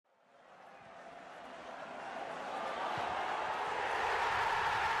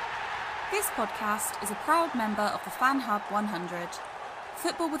This podcast is a proud member of the Fan Hub 100.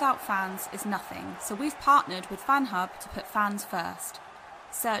 Football without fans is nothing, so we've partnered with Fan Hub to put fans first.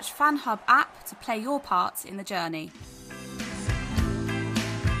 Search Fan Hub app to play your part in the journey.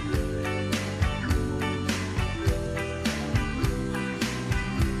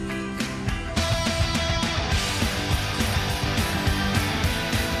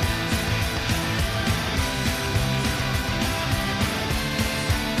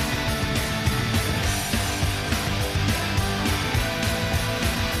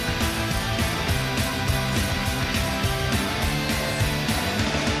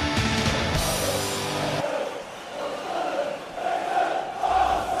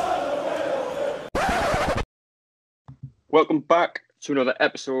 Welcome back to another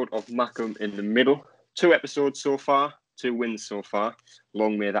episode of Mackem in the Middle. 2 episodes so far, 2 wins so far.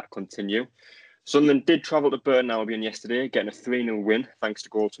 Long may that continue. Sunderland did travel to Burton Albion yesterday, getting a 3-0 win thanks to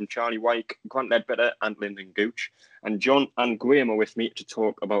goals from Charlie Wyke, Grant Ledbetter and Lyndon Gooch. And John and Graham are with me to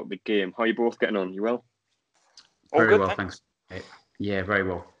talk about the game. How are you both getting on? You well? Very well, thanks. Yeah, very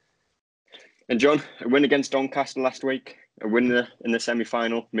well. And John, a win against Doncaster last week, a win in the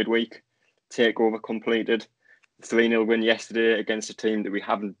semi-final midweek, takeover completed. 3-0 win yesterday against a team that we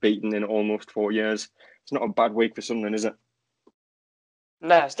haven't beaten in almost 4 years. It's not a bad week for Sunderland, is it?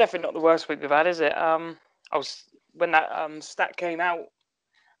 No, it's definitely not the worst week we've had, is it? When that stat came out,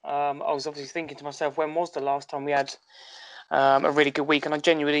 I was obviously thinking to myself, when was the last time we had a really good week? And I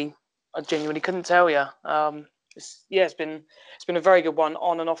genuinely couldn't tell you. It's been a very good one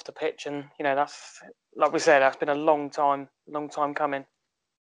on and off the pitch, and that's, like we said, that's been a long time coming.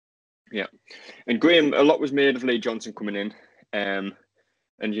 Yeah, and Graham, a lot was made of Lee Johnson coming in, and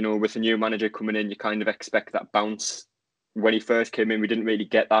with a new manager coming in, you kind of expect that bounce. When he first came in, we didn't really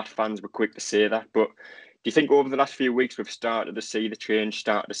get that. Fans were quick to say that, but do you think over the last few weeks we've started to see the change,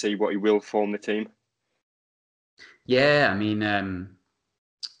 started to see what he will form the team? Yeah, I mean,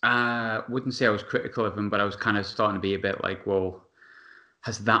 I wouldn't say I was critical of him, but I was kind of starting to be a bit like, well,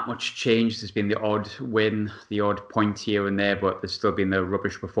 has that much changed? There's been the odd win, the odd point here and there, but there's still been the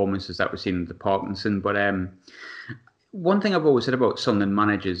rubbish performances that we've seen in the Parkinson. But one thing I've always said about Sunderland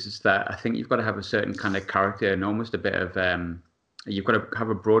managers is that I think you've got to have a certain kind of character and almost a bit of, you've got to have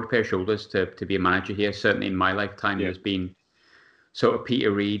a broad pair of shoulders to be a manager here. Certainly in my lifetime, There's been sort of Peter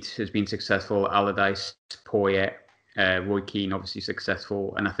Reid has been successful, Allardyce, Poyet, Roy Keane obviously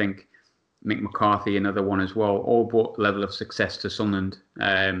successful, and I think Mick McCarthy, another one as well, all brought level of success to Sunderland,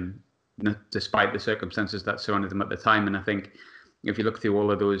 despite the circumstances that surrounded them at the time. And I think if you look through all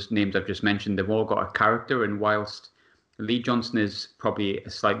of those names I've just mentioned, they've all got a character. And whilst Lee Johnson is probably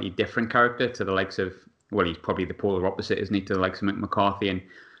a slightly different character to the likes of, well, he's probably the polar opposite, isn't he, to the likes of Mick McCarthy and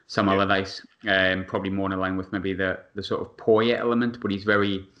Sam Allardyce, probably more in line with maybe the sort of Poyet element, but he's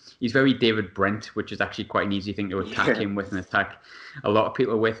very David Brent, which is actually quite an easy thing to attack him with and attack a lot of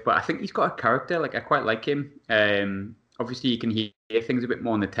people with. But I think he's got a character. Like, I quite like him. Obviously, you can hear things a bit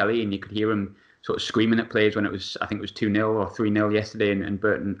more on the telly, and you could hear him sort of screaming at players when I think it was 2-0 or 3-0 yesterday, and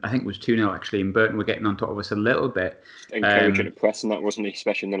Burton, I think it was 2-0 actually, and Burton were getting on top of us a little bit. Encouraging the press and that, wasn't he,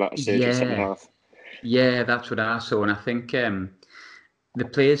 especially in the latter stage of the second half? Yeah, that's what I saw, and I think the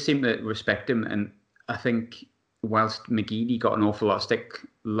players seem to respect him, and I think whilst McGeady got an awful lot of stick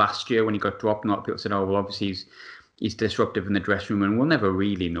last year when he got dropped, and a lot of people said, oh, well, obviously he's disruptive in the dressing room, and we'll never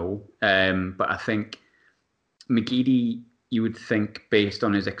really know. But I think McGeady, you would think, based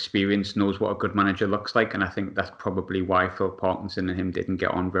on his experience, knows what a good manager looks like, and I think that's probably why Phil Parkinson and him didn't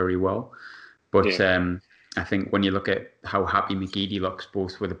get on very well. But I think when you look at how happy McGeady looks,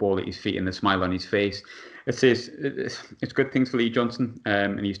 both with the ball at his feet and the smile on his face, it's good things for Lee Johnson,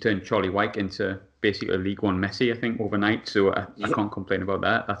 and he's turned Charlie Wyke into basically a League One Messi, I think, overnight. So I can't complain about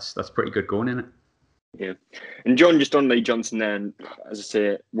that. That's pretty good going, isn't it? Yeah. And John, just on Lee Johnson then, as I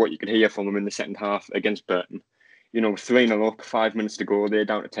say, what you could hear from him in the second half against Burton, 3-0 up, 5 minutes to go, they're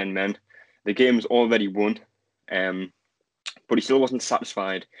down to 10 men. The game's already won, but he still wasn't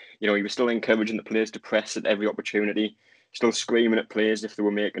satisfied. He was still encouraging the players to press at every opportunity, still screaming at players if they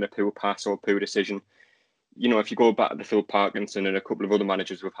were making a poor pass or a poor decision. If you go back to Phil Parkinson and a couple of other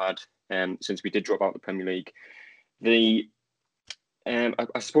managers we've had since we did drop out of the Premier League,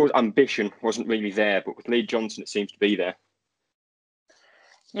 I suppose ambition wasn't really there, but with Lee Johnson, it seems to be there.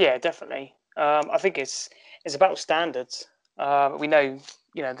 Yeah, definitely. I think it's about standards. We know,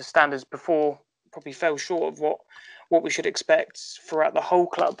 the standards before probably fell short of what we should expect throughout the whole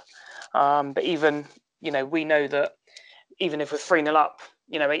club. But even, we know that even if we're 3-0 up,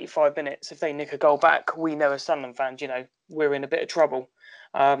 85 minutes, if they nick a goal back, we know as Sunderland fans, we're in a bit of trouble.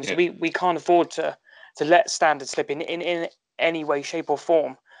 So we can't afford to let standards slip in any way, shape or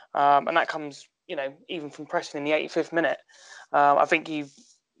form. and that comes, even from Preston in the 85th minute. I think you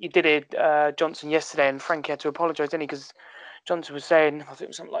did it, Johnson, yesterday, and Frankie had to apologise, didn't he? Because Johnson was saying, I think it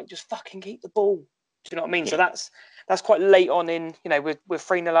was something like, just fucking keep the ball. Do you know what I mean? Yeah. So that's quite late on in, we're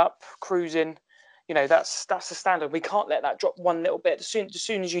 3-0 up, cruising. That's the standard. We can't let that drop one little bit. As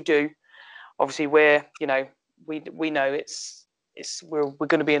soon as you do, obviously we know we're going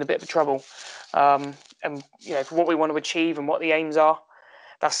to be in a bit of trouble. And for what we want to achieve and what the aims are,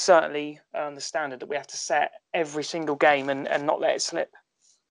 that's certainly the standard that we have to set every single game and not let it slip.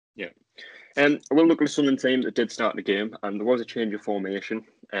 Yeah. I will look at the Sunderland team that did start the game, and there was a change of formation.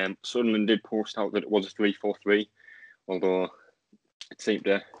 Sunderland did post out that it was a 3-4-3, although it seemed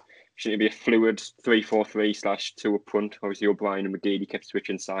to be a fluid 3-4-3/2 up front. Obviously, O'Brien and McGeady kept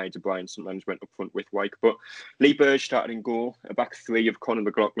switching sides. O'Brien sometimes went up front with Wyke, but Lee Burge started in goal. A back three of Conor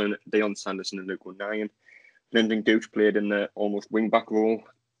McLaughlin, Dion Sanderson, and Luke O'Nien. Lyndon Gooch played in the almost wing-back role.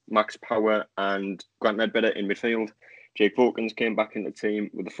 Max Power and Grant Ledbetter in midfield. Jake Wilkins came back in the team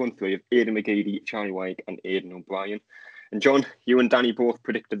with the front three of Aidan McGeady, Charlie Wyke, and Aidan O'Brien. And John, you and Danny both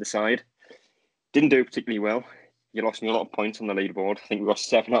predicted the side. Didn't do particularly well. You lost me a lot of points on the leaderboard. I think we got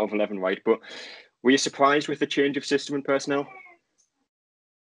 7 out of 11 right. But were you surprised with the change of system and personnel?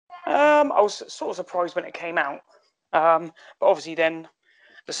 I was sort of surprised when it came out. But obviously then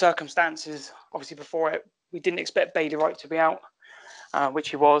the circumstances, obviously before it, we didn't expect Bailey Wright to be out,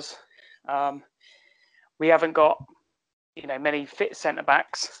 which he was. We haven't got, many fit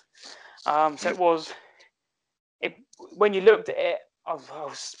centre-backs. So when you looked at it,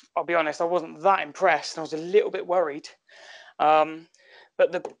 I'll be honest, I wasn't that impressed. I was a little bit worried.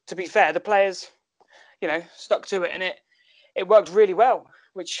 But to be fair, the players, stuck to it, and it worked really well,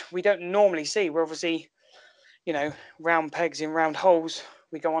 which we don't normally see. We're obviously, round pegs in round holes.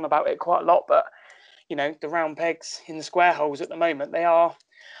 We go on about it quite a lot, but, the round pegs in the square holes at the moment, they are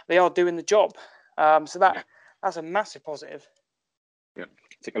doing the job. So that's a massive positive. Yeah,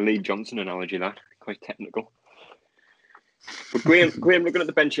 it's like a Lee Johnson analogy, that. Quite technical. But Graham, looking at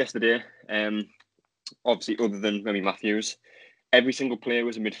the bench yesterday, obviously other than Remy Matthews, every single player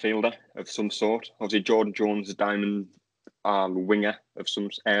was a midfielder of some sort. Obviously Jordan Jones, a diamond winger of some,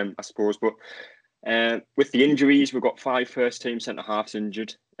 I suppose. But with the injuries, we've got 5 first-team centre-halves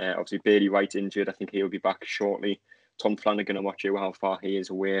injured. Obviously Bailey Wright injured. I think he'll be back shortly. Tom Flanagan, I'm not sure how far he is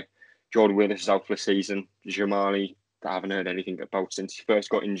away. Jordan Willis is out for the season. Jamali, I haven't heard anything about since he first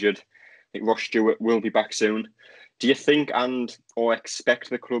got injured. I think Ross Stewart will be back soon. Do you think or expect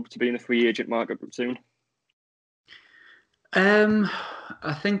the club to be in the free agent market soon?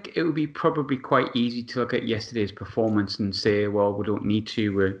 I think it would be probably quite easy to look at yesterday's performance and say, well, we don't need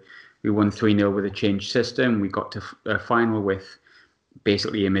to. We won 3-0 with a changed system. We got to a final with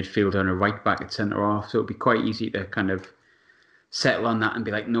basically a midfielder and a right back at centre half. So it'd be quite easy to kind of settle on that and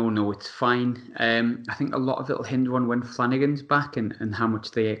be like, no, it's fine. I think a lot of it will hinder on when Flanagan's back and how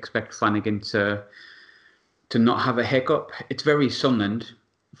much they expect Flanagan to not have a hiccup. It's very Sunderland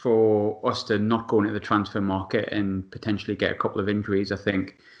for us to not go into the transfer market and potentially get a couple of injuries. I think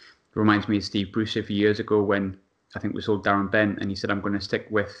it reminds me of Steve Bruce a few years ago when I think we sold Darren Bent and he said, I'm going to stick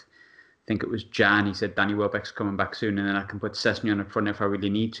with, I think it was Jan. He said, Danny Welbeck's coming back soon and then I can put Sesame on up front if I really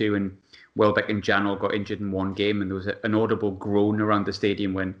need to. And Welbeck and Jan all got injured in one game and there was an audible groan around the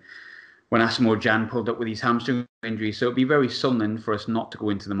stadium when Asamoah Jan pulled up with his hamstring injury. So it'd be very Sunderland for us not to go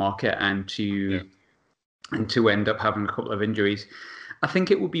into the market and to end up having a couple of injuries. I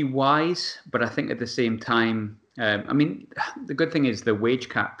think it would be wise, but I think at the same time, the good thing is the wage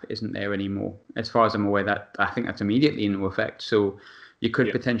cap isn't there anymore. As far as I'm aware, I think that's immediately into effect. So you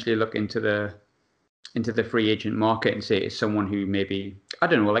could potentially look into the free agent market and say it's someone who maybe, I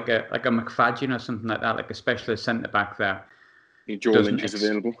don't know, like a McFadden or something like that, like a specialist centre back that. Joel Lynch is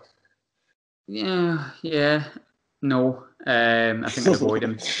available. Yeah. No, I think I'd avoid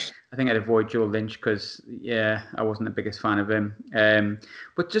him. I think I'd avoid Joel Lynch because, I wasn't the biggest fan of him.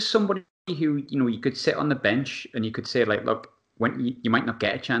 But just somebody who, you could sit on the bench and you could say, like, look, when you might not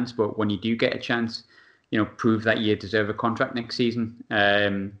get a chance, but when you do get a chance, prove that you deserve a contract next season.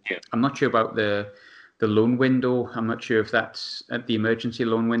 I'm not sure about the loan window. I'm not sure if that's the emergency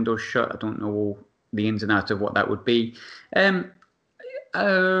loan window shut. I don't know the ins and outs of what that would be. I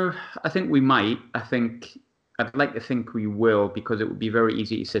think we might. I'd like to think we will because it would be very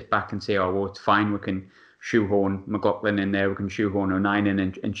easy to sit back and say, oh, well, it's fine. We can shoehorn McLaughlin in there. We can shoehorn O'Nien in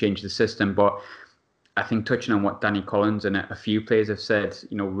and change the system. But I think touching on what Danny Collins and a few players have said,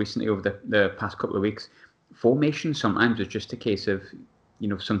 recently over the past couple of weeks, formation sometimes is just a case of,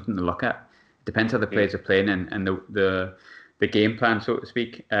 something to look at. It depends how the players are playing and the game plan, so to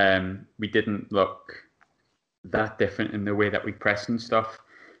speak. We didn't look that different in the way that we pressed and stuff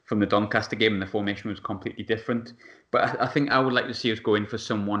from the Doncaster game, and the formation was completely different. But I think I would like to see us go in for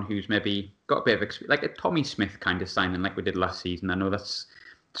someone who's maybe got a bit of experience, like a Tommy Smith kind of signing, like we did last season. I know that's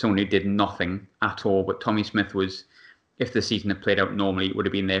someone who did nothing at all, but Tommy Smith was, if the season had played out normally, it would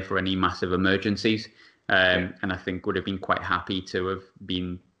have been there for any massive emergencies. And I think would have been quite happy to have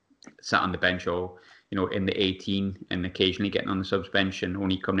been sat on the bench or, in the 18 and occasionally getting on the subs bench and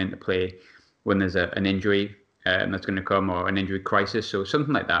only coming into play when there's an injury that's going to come or an injury crisis. So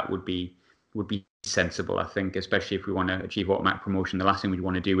something like that would be sensible, I think, especially if we want to achieve automatic promotion. The last thing we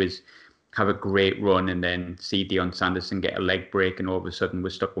want to do is have a great run and then see Dion Sanderson get a leg break and all of a sudden we're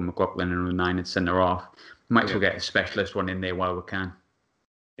stuck with McLaughlin and O'Nien at centre off. Might as well get a specialist one in there while we can.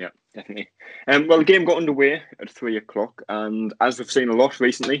 Yeah, definitely. Well, the game got underway at 3 o'clock, and as we've seen a lot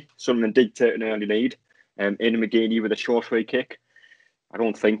recently, Sunderland did take an early lead. Aidan McGeady with a short free kick. I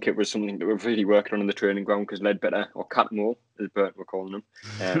don't think it was something that we're really working on in the training ground because Ledbetter, or Catmull, as Bert were calling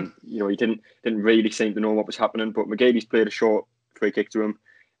him, he didn't really seem to know what was happening. But McGeady's played a short free kick to him,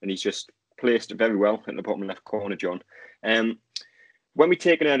 and he's just placed it very well in the bottom left corner, John. When we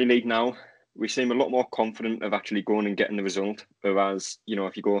take an early lead now, we seem a lot more confident of actually going and getting the result. Whereas,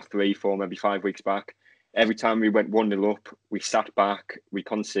 if you go 3, 4, maybe 5 weeks back, every time we went 1-0 up, we sat back, we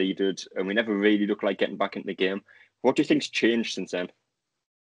conceded, and we never really looked like getting back into the game. What do you think's changed since then?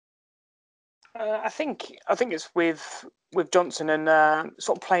 I think it's with Johnson and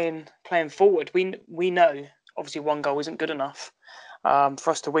sort of playing forward. We know obviously one goal isn't good enough for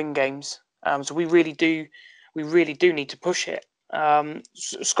us to win games. So we really do need to push it.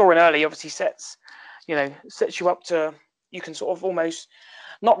 Scoring early obviously sets you up to, you can sort of almost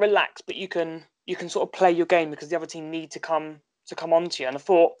not relax, but you can sort of play your game because the other team need to come onto you. And I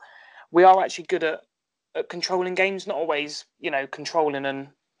thought we are actually good at controlling games, not always controlling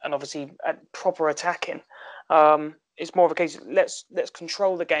and obviously at proper attacking. It's more of a case of let's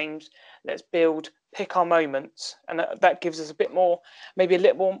control the games, let's build, pick our moments, and that gives us maybe a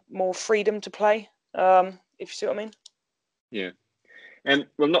little more freedom to play. If you see what I mean. Yeah.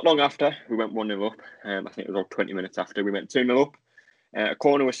 Well, not long after we went 1-0 up, I think it was about 20 minutes after, we went 2-0 up. A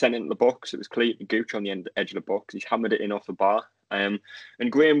corner was sent into the box. It was clear to Gooch on the edge of the box. He's hammered it in off the bar. And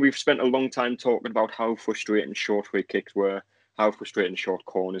Graham, we've spent a long time talking about how frustrating short free kicks were, how frustrating short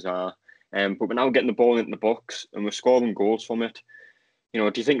corners are. But we're now getting the ball into the box and we're scoring goals from it.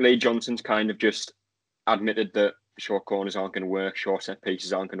 Do you think Lee Johnson's kind of just admitted that short corners aren't going to work, short set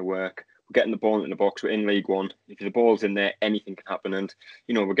pieces aren't going to work? Getting the ball in the box, we're in League One. If the ball's in there, anything can happen, and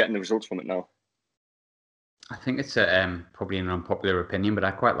we're getting the results from it now. I think it's probably an unpopular opinion, but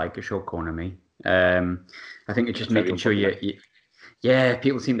I quite like a short corner. I think it's just making sure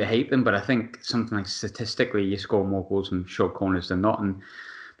people seem to hate them, but I think something like statistically, you score more goals from short corners than not.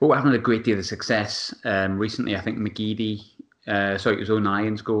 But we're having a great deal of success recently. I think McGeady, it was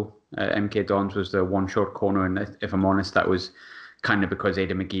O'Nien's goal. MK Dons was the one short corner, and if I'm honest, that was kind of because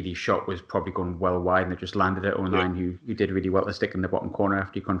Aidan McGeady's shot was probably going well wide and it just landed at O'Nien, who did really well to stick in the bottom corner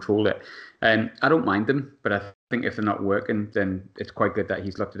after he controlled it. I don't mind them, but I think if they're not working, then it's quite good that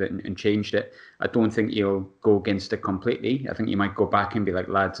he's looked at it and changed it. I don't think he'll go against it completely. I think he might go back and be like,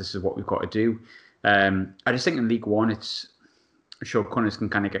 lads, this is what we've got to do. I just think in League One, it's short corners can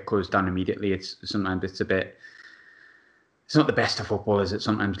kind of get closed down immediately. Sometimes it's a bit... It's not the best of football, is it?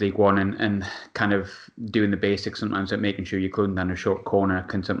 Sometimes League One and kind of doing the basics, sometimes making sure you're closing down a short corner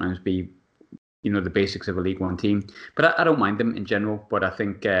can sometimes be, the basics of a League One team. But I don't mind them in general. But I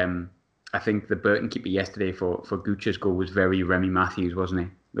think the Burton keeper yesterday for Gooch's goal was very Remy Matthews, wasn't he?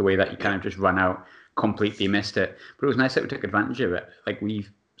 The way that he kind of just ran out, completely missed it. But it was nice that we took advantage of it. Like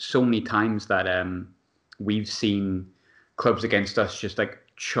we've so many times that we've seen clubs against us just like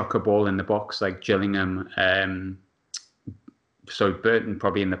chuck a ball in the box, like Gillingham. Burton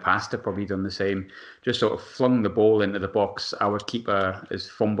probably in the past have probably done the same. Just sort of flung the ball into the box. Our keeper has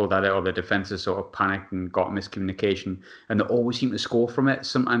fumbled at it, or the defence has sort of panicked and got miscommunication, and they always seem to score from it.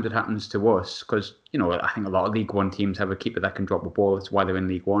 Sometimes it happens to us because I think a lot of League One teams have a keeper that can drop a ball. That's why they're in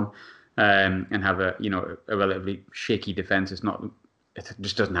League One, and have a relatively shaky defence. It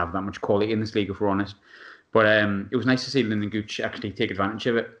just doesn't have that much quality in this league, if we're honest. But it was nice to see Lyndon Gooch actually take advantage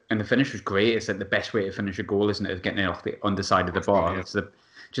of it. And the finish was great. It's like the best way to finish a goal, isn't it? Is getting it off the underside of the bar. It's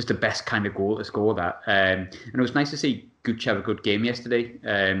just the best kind of goal to score that. And it was nice to see Gooch have a good game yesterday.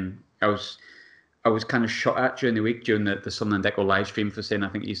 I was kind of shot at during the week, during the Sunderland Echo live stream, for saying I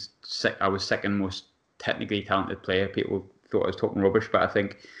think I was second most technically talented player. People thought I was talking rubbish, but I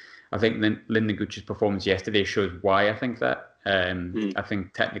think Lyndon Gooch's performance yesterday shows why I think that. I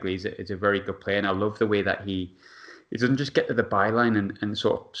think technically he's a very good player, and I love the way that he doesn't just get to the byline and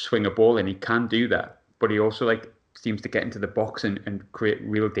sort of swing a ball in. He can do that, but he also seems to get into the box and create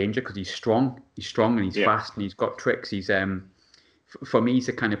real danger because he's strong. He's strong and he's fast and he's got tricks. He's for me, he's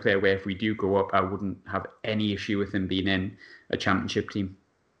the kind of player where if we do go up, I wouldn't have any issue with him being in a championship team.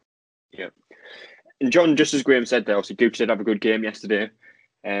 Yeah. And John, just as Graham said there, obviously Gooch did have a good game yesterday.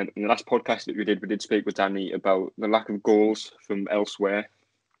 In the last podcast that we did speak with Danny about the lack of goals from elsewhere.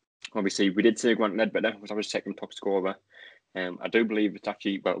 Obviously, we did say Grant Ledbetter was our second top scorer. I do believe it's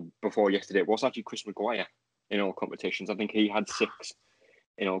actually, well, before yesterday, it was actually Chris Maguire in all competitions. I think he had 6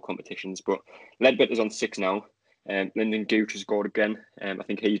 in all competitions, but Ledbetter's on 6 now. Lyndon Gooch has scored again. I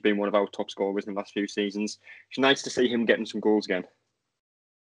think he's been one of our top scorers in the last few seasons. It's nice to see him getting some goals again.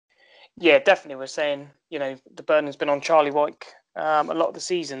 Yeah, definitely. We're saying, the burden's been on Charlie Wyke a lot of the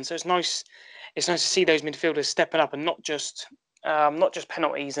season, so it's nice. It's nice to see those midfielders stepping up and not just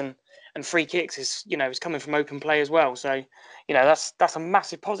penalties and free kicks. It's coming from open play as well. So, that's a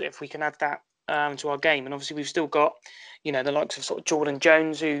massive positive. We can add that to our game, and obviously we've still got, the likes of sort of Jordan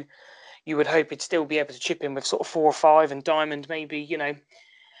Jones, who you would hope he'd still be able to chip in with sort of 4 or 5, and Diamond maybe a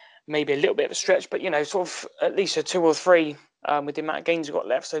little bit of a stretch, but sort of at least a 2 or 3 with the amount of games we've got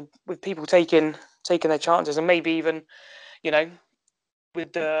left. So with people taking their chances, and maybe even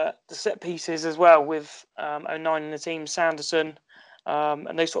with the set pieces as well, with 09 in the team, Sanderson,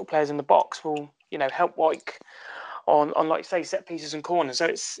 and those sort of players in the box will help Wyke on like you say, set pieces and corners. So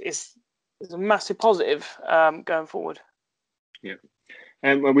it's a massive positive going forward. Yeah.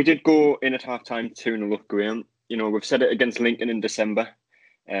 Well, we did go in at half-time 2-0 up, Graham. We've said it against Lincoln in December.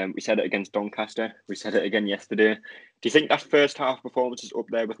 We said it against Doncaster. We said it again yesterday. Do you think that first half performance is up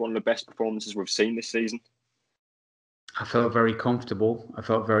there with one of the best performances we've seen this season? I felt very comfortable. I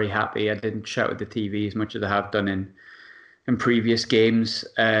felt very happy. I didn't shout at the TV as much as I have done in previous games.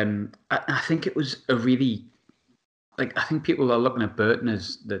 I think it was a really... I think people are looking at Burton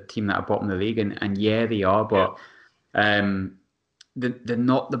as the team that are bottom of the league, and yeah, they are, but... Yeah. They're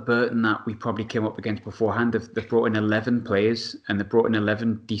not the Burton that we probably came up against beforehand. They've brought in 11 players, and they've brought in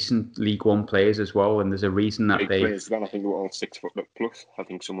 11 decent League One players as well. And there's a reason that they players. Well, I think they were all 6 foot plus. I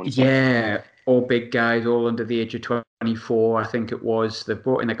think someone. Yeah, all big guys, all under the age of 24. I think it was. They've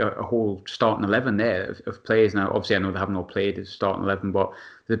brought in a whole starting 11 there of players. Now, obviously, I know they haven't all played as starting 11, but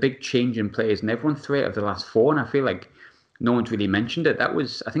there's a big change in players, and everyone 3 out of the last 4. And I feel like no one's really mentioned it. That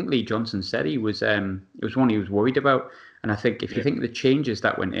was, I think, Lee Johnson said it was one he was worried about. And I think if you think of the changes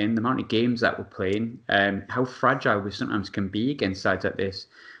that went in, the amount of games that we're playing, how fragile we sometimes can be against sides like this,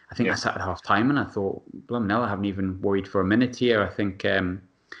 I think I sat at half time and I thought, blooming hell, I haven't even worried for a minute here. I think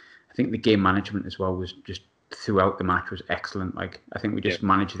the game management as well was just throughout the match was excellent. I think we just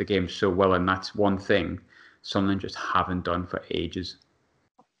managed the game so well, and that's one thing Sunderland just haven't done for ages.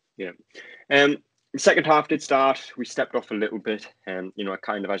 Yeah. The second half did start. We stepped off a little bit,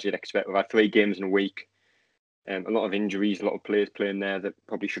 kind of as you'd expect. We've had 3 games in a week. A lot of injuries, a lot of players playing there that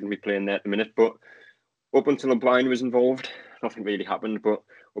probably shouldn't be playing there at the minute. But up until O'Brien was involved, nothing really happened. But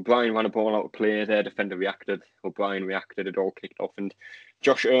O'Brien ran a ball out of play, their defender reacted, O'Brien reacted, it all kicked off. And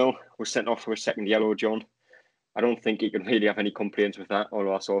Josh Earl was sent off for a second yellow, John. I don't think he can really have any complaints with that,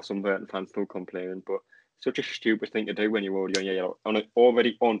 although I saw some Burton fans still complaining. But such a stupid thing to do when you're already on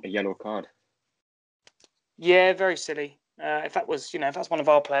a yellow card. Yeah, very silly. If that's one of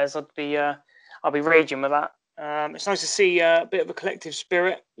our players, I'd be raging with that. It's nice to see a bit of a collective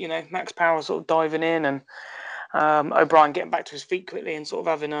spirit, Max Power sort of diving in, and O'Brien getting back to his feet quickly and sort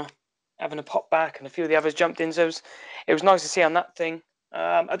of having a pop back, and a few of the others jumped in. So it was nice to see on that thing.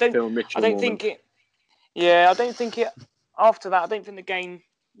 I don't think after that, I don't think the game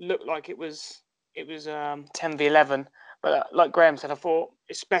looked like it was 10v11. But like Graham said, I thought,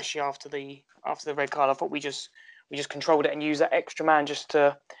 especially after the red card, I thought we just controlled it and used that extra man just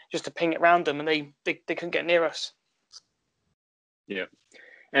to ping it around them, and they couldn't get near us. Yeah.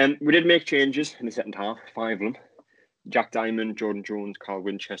 We did make changes in the second half, 5 of them. Jack Diamond, Jordan Jones, Carl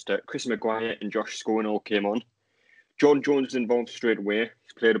Winchester, Chris Maguire and Josh Scowen all came on. Jordan Jones was involved straight away.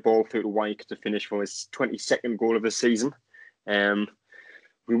 He's played a ball through to Wyke to finish for his 22nd goal of the season.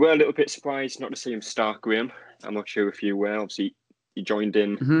 We were a little bit surprised not to see him start, Graham. I'm not sure if you were. Obviously, he joined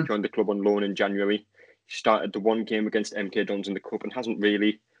the club on loan in January. He started the 1 game against MK Dons in the Cup and hasn't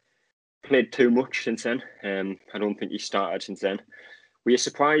really played too much since then. I don't think he started since then. Were you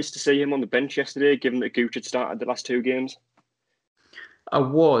surprised to see him on the bench yesterday, given that Gooch had started the last 2 games? I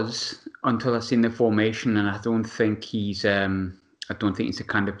was, until I seen the formation, and I don't think he's the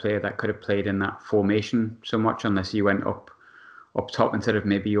kind of player that could have played in that formation so much, unless he went up top instead of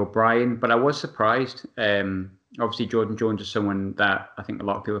maybe O'Brien. But I was surprised. Obviously, Jordan Jones is someone that I think a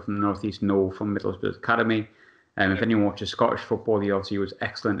lot of people from the North East know from Middlesbrough Academy. If anyone watches Scottish football, he obviously was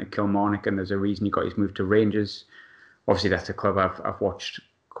excellent at Kilmarnock, and there's a reason he got his move to Rangers. Obviously, that's a club I've watched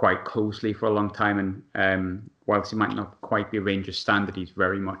quite closely for a long time, and whilst he might not quite be Rangers standard, he's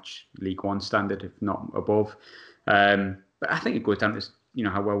very much League One standard, if not above. But I think it goes down to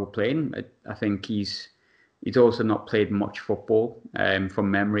how well we're playing. I think he's also not played much football. From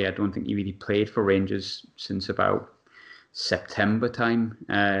memory, I don't think he really played for Rangers since about September time,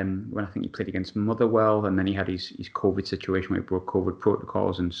 when I think he played against Motherwell, and then he had his COVID situation where he broke COVID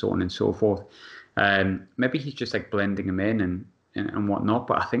protocols and so on and so forth. Maybe he's just like blending them in and whatnot.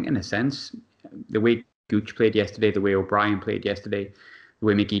 But I think in a sense, the way Gooch played yesterday, the way O'Brien played yesterday, the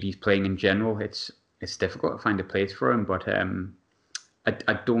way McGeady's playing in general, it's difficult to find a place for him. But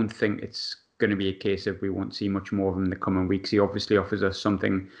I don't think it's going to be a case of we won't see much more of him in the coming weeks. He obviously offers us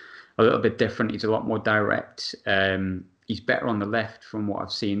something a little bit different. He's a lot more direct. He's better on the left from what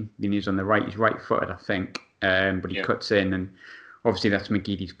I've seen than he is on the right. He's right-footed, I think, but he cuts in, and obviously that's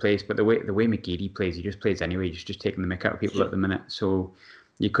McGeady's place. But the way McGeady plays, he just plays anyway. He's just taking the mick out of people at the minute. So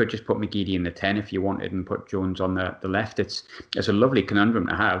you could just put McGeady in the 10 if you wanted and put Jones on the left. It's a lovely conundrum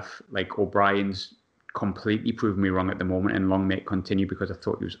to have. Like, O'Brien's completely proven me wrong at the moment, and long may it continue, because I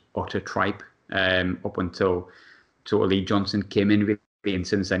thought he was utter tripe up until sort of Lee Johnson came in, and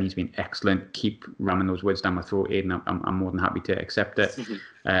since then he's been excellent. Keep ramming those words down my throat, Aidan. I'm more than happy to accept it.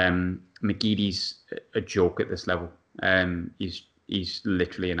 McGeady's a joke at this level. He's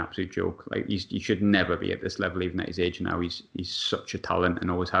literally an absolute joke. Like, he should never be at this level, even at his age now. He's such a talent and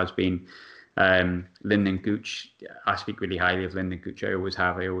always has been. Lyndon Gooch, I speak really highly of Lyndon Gooch. I always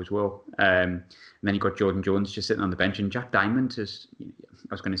have, I always will. And then you've got Jordan Jones just sitting on the bench, and Jack Diamond is,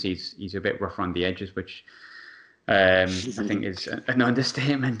 I was going to say, he's a bit rough around the edges, which I think is an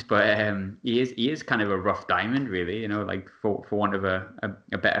understatement, but he is kind of a rough diamond, really. Like, for want of a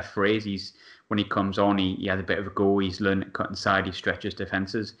better phrase, when he comes on, he has a bit of a go. He's learned to cut inside. He stretches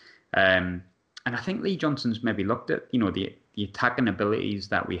defences, and I think Lee Johnson's maybe looked at the attacking abilities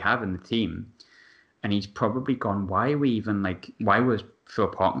that we have in the team, and he's probably gone, why was Phil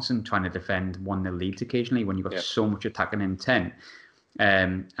Parkinson trying to defend 1-0 leads occasionally when you've got so much attacking intent?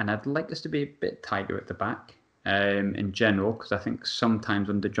 And I'd like us to be a bit tighter at the back. In general, because I think sometimes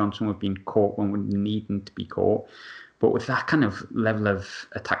under Johnson we've been caught when we're needing to be caught. But with that kind of level of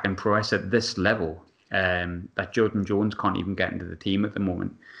attacking prowess at this level, that Jordan Jones can't even get into the team at the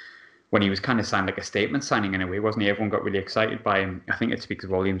moment, when he was kind of signed like a statement signing in a way, wasn't he? Everyone got really excited by him. I think it speaks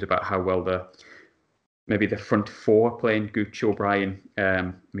volumes about how well maybe the front four playing: Gooch, O'Brien,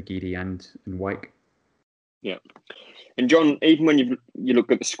 McGeady and Wyke. Yeah. And John, even when you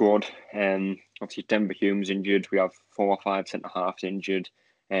look at the squad, obviously Denver Hume's injured. We have 4 or 5 centre-halves injured.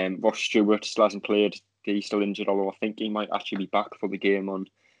 Ross Stewart still hasn't played. He's still injured, although I think he might actually be back for the game on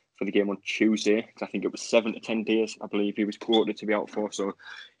Tuesday, because I think it was 7 to 10 days, I believe he was quoted to be out for. So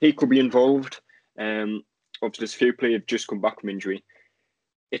he could be involved. Obviously, there's a few players just come back from injury.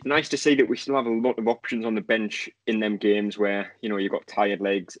 It's nice to see that we still have a lot of options on the bench in them games where, you've got tired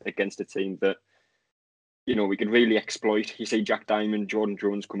legs against a team that, we could really exploit. You see Jack Diamond, Jordan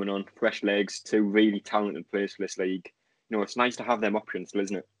Jones coming on, fresh legs, 2 really talented players for this league. It's nice to have them options still,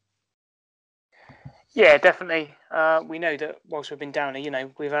 isn't it? Yeah, definitely. We know that whilst we've been down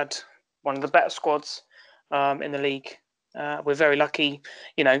here, we've had one of the better squads in the league. We're very lucky.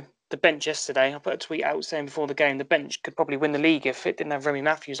 The bench yesterday, I put a tweet out saying before the game, the bench could probably win the league if it didn't have Remy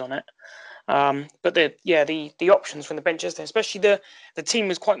Matthews on it. But the options from the bench yesterday, especially the team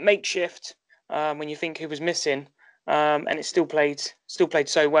was quite makeshift. When you think who was missing, and it still played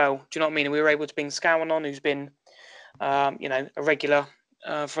so well. Do you know what I mean? And we were able to bring Scowen on, who's been, a regular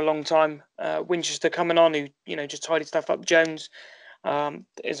for a long time. Winchester coming on, who just tidied stuff up. Jones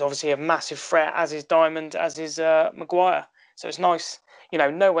is obviously a massive threat, as is Diamond, as is Maguire. So it's nice.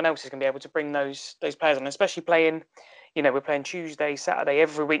 No one else is going to be able to bring those players on, especially playing. We're playing Tuesday, Saturday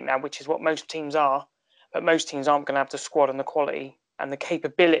every week now, which is what most teams are. But most teams aren't going to have the squad and the quality and the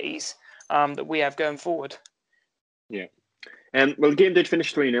capabilities that we have going forward. Yeah. Well, the game did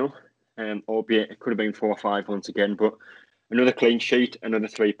finish 3-0, albeit it could have been 4-5 once again, but another clean sheet, another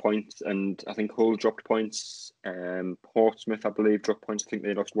 3 points, and I think Hull dropped points. Portsmouth, I believe, dropped points. I think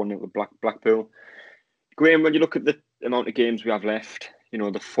they lost 1-0 with Blackpool. Graham, when you look at the amount of games we have left,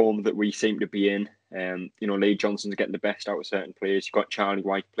 the form that we seem to be in, Lee Johnson's getting the best out of certain players. You've got Charlie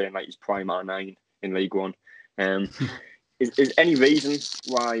White playing like his prime R9 in League One. Is any reason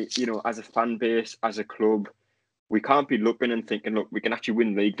why, as a fan base, as a club, we can't be looking and thinking, look, we can actually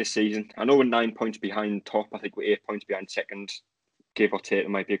win the league this season? I know we're 9 points behind top. I think we're 8 points behind second. Give or take, there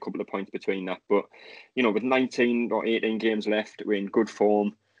might be a couple of points between that. But, with 19 or 18 games left, we're in good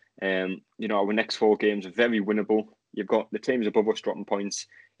form. Our next 4 games are very winnable. You've got the teams above us dropping points.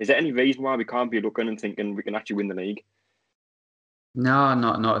 Is there any reason why we can't be looking and thinking we can actually win the league? No,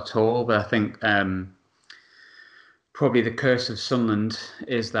 not at all. But I think probably the curse of Sunderland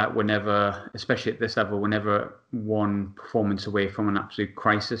is that whenever, especially at this level, whenever one performance away from an absolute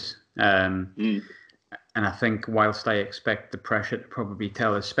crisis. And I think whilst I expect the pressure to probably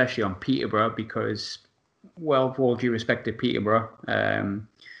tell, especially on Peterborough, because, well, with all due respect to Peterborough,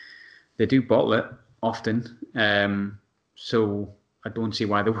 they do bottle it often. So I don't see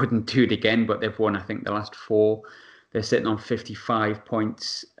why they wouldn't do it again, but they've won, I think, the last 4. They're sitting on 55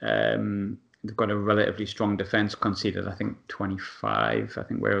 points. They've got a relatively strong defence, conceded, I think, 25. I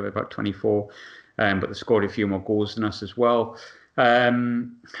think we're about 24. But they scored a few more goals than us as well.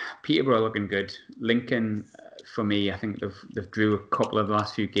 Peterborough looking good. Lincoln, for me, I think they've drew a couple of the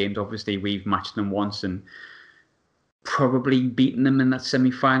last few games. Obviously, we've matched them once and probably beaten them in that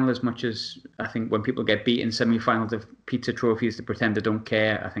semi-final, as much as I think when people get beaten semi-finals of pizza trophies, they pretend they don't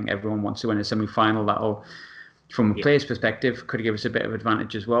care. I think everyone wants to win a semi-final. That'll, from a player's perspective, could give us a bit of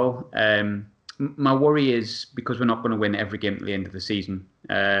advantage as well. My worry is because we're not going to win every game at the end of the season.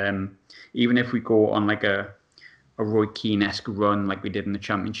 Even if we go on like a Roy Keane-esque run like we did in the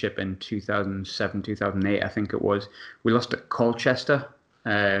Championship in 2007, 2008, I think it was. We lost at Colchester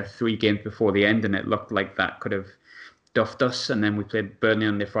 3 games before the end, and it looked like that could have duffed us. And then we played Burnley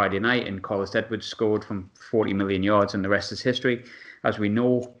on the Friday night, and Collis Edwards scored from 40 million yards, and the rest is history, as we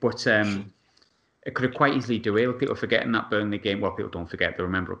know. But it could have quite easily derailed. People forgetting that Burnley game. Well, people don't forget; they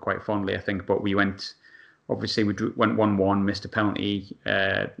remember it quite fondly, I think. But we went 1-1, missed a penalty.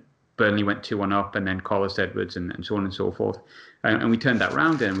 Burnley went 2-1 up, and then Collis Edwards, and so on and so forth. And we turned that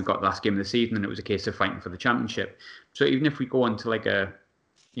round, and we got the last game of the season, and it was a case of fighting for the Championship. So even if we go on to like the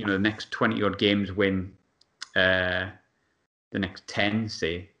next 20 odd games, win the next 10,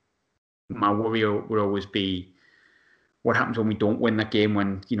 say, my worry would always be what happens when we don't win that game,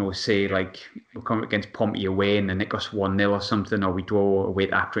 when, say, like, we'll come against Pompey away and they nick us 1-0 or something, or we draw away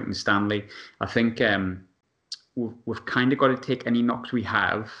at Accrington Stanley. I think we've kind of got to take any knocks we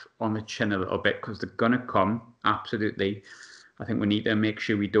have on the chin a little bit, because they're going to come, absolutely. I think we need to make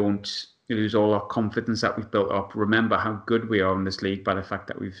sure we don't lose all our confidence that we've built up. Remember how good we are in this league by the fact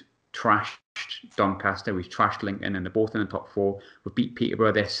that we've trashed Doncaster, we've trashed Lincoln, and they're both in the top 4. We beat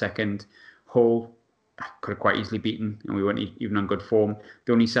Peterborough, they're second. Hull could have quite easily beaten, and we weren't even on good form.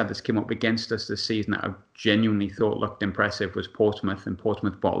 The only side that's came up against us this season that I genuinely thought looked impressive was Portsmouth, and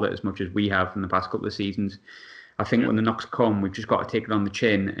Portsmouth bottled it as much as we have in the past couple of seasons. I think when the knocks come, we've just got to take it on the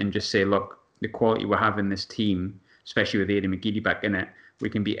chin and just say, look, the quality we have in this team, especially with Aidan McGeady back in it, we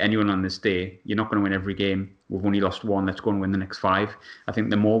can beat anyone on this day. You're not going to win every game. We've only lost 1. Let's go and win the next 5. I think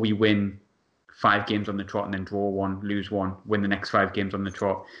the more we win 5 games on the trot and then draw 1, lose 1, win the next 5 games on the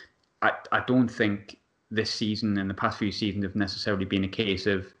trot, I don't think this season and the past few seasons have necessarily been a case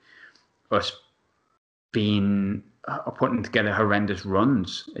of us being putting together horrendous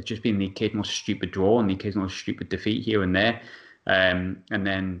runs. It's just been the occasional stupid draw and the occasional stupid defeat here and there. And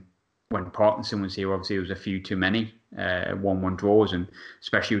then when Parkinson was here, obviously there was a few too many 1-1 draws, and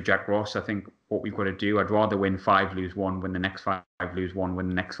especially with Jack Ross, I think what we've got to do, I'd rather win 5, lose 1, win the next 5, lose 1, win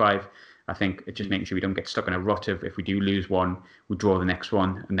the next 5. I think it's just making sure we don't get stuck in a rut of, if we do lose 1, we draw the next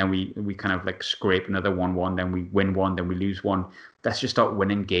one, and then we kind of like scrape another 1-1, then we win 1, then we lose 1. Let's just start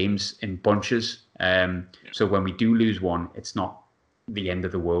winning games in bunches. So when we do lose 1, it's not the end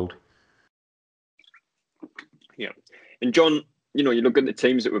of the world. Yeah. And John, you look at the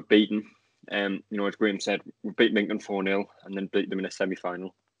teams that we've beaten. As Graham said, we beat Lincoln 4-0 and then beat them in a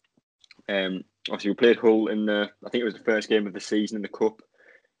semi-final. Obviously, we played Hull in I think it was the first game of the season in the Cup.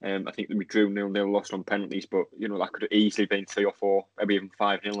 I think that we drew 0-0, lost on penalties, but that could have easily been 3 or 4, maybe even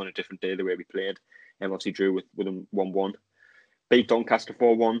 5-0 on a different day the way we played. Obviously drew with them 1-1. Beat Doncaster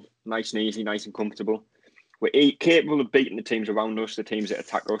 4-1, nice and easy, nice and comfortable. We're capable of beating the teams around us, the teams that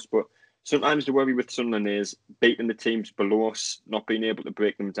attack us, but sometimes the worry with Sunderland is beating the teams below us, not being able to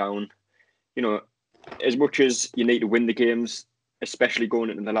break them down. As much as you need to win the games, especially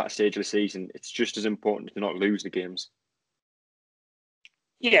going into the latter stage of the season, it's just as important to not lose the games.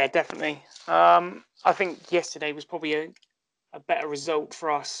 Yeah, definitely. I think yesterday was probably a better result for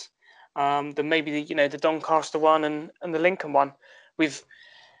us than maybe the Doncaster one and the Lincoln one. We've,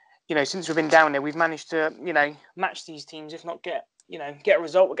 since we've been down there, we've managed to match these teams, if not get a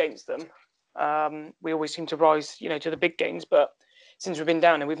result against them. We always seem to rise to the big games, but since we've been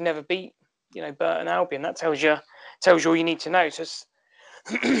down there, we've never beat Burton Albion. That tells you all you need to know. So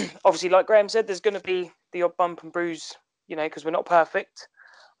obviously, like Graham said, there's going to be the odd bump and bruise, because we're not perfect.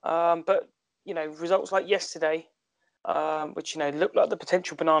 But results like yesterday, which looked like the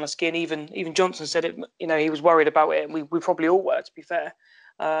potential banana skin. Even Johnson said it. He was worried about it, and we probably all were, to be fair.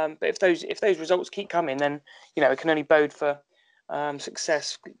 But if those results keep coming, then it can only bode for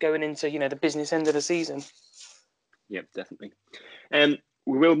success going into the business end of the season. Yep, definitely.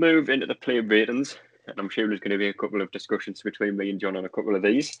 We will move into the player ratings, and I'm sure there's going to be a couple of discussions between me and John on a couple of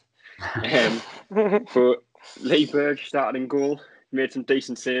these. But Lee Burge started in goal, made some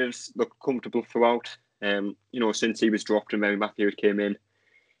decent saves, looked comfortable throughout. Since he was dropped and Mary Matthews came in,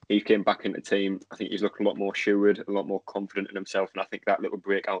 he came back into the team. I think he's looked a lot more assured, a lot more confident in himself, and I think that little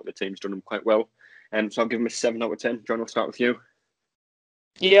break out of the team's done him quite well. So I'll give him a 7 out of 10. John, I'll start with you.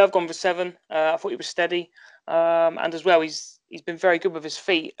 Yeah, I've gone for 7. I thought he was steady, and as well, he's been very good with his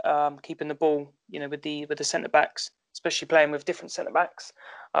feet, keeping the ball, with the centre backs, especially playing with different centre backs,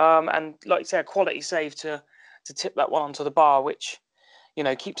 and like you say, a quality save to tip that one onto the bar, which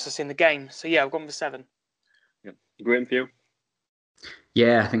keeps us in the game. So yeah, I've gone for 7. Yeah, Graham, for you?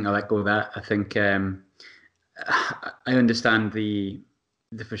 Yeah, I think I let go of that. I think I understand the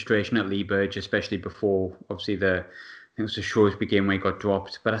frustration at Lee Burge, especially before obviously I think it was the Shrewsbury game where he got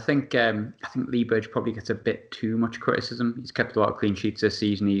dropped. But I think Lee Burge probably gets a bit too much criticism. He's kept a lot of clean sheets this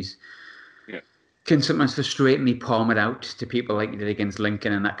season. He's can sometimes frustratingly palm it out to people like he did against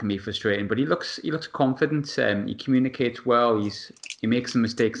Lincoln, and that can be frustrating. But he looks confident. He communicates well. He makes some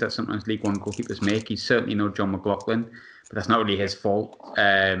mistakes that sometimes League One goalkeepers make. He's certainly no John McLaughlin, but that's not really his fault.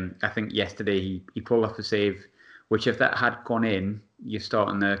 I think yesterday he pulled off a save, which if that had gone in, you're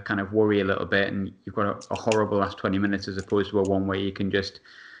starting to kind of worry a little bit, and you've got a horrible last 20 minutes as opposed to a one where you can just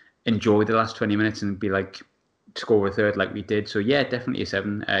enjoy the last 20 minutes and be like, score a third like we did. So yeah, definitely a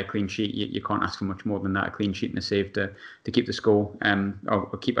 7. Clean sheet. You can't ask for much more than that. A clean sheet and a save to keep the score,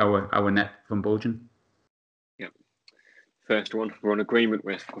 or keep our net from bulging. Yeah. First one we're on agreement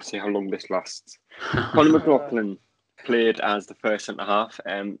with. We'll see how long this lasts. Conor McLaughlin played as the first centre half.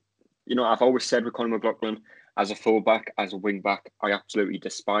 I've always said with Conor McLaughlin, as a fullback, as a wing back, I absolutely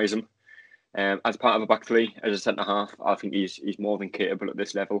despise him. As part of a back three, as a centre half, I think he's more than capable at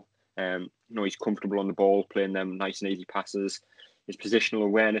this level. He's comfortable on the ball, playing them nice and easy passes. His positional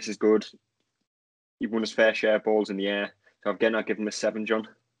awareness is good. He won his fair share of balls in the air. So again, I'll give him a 7, John.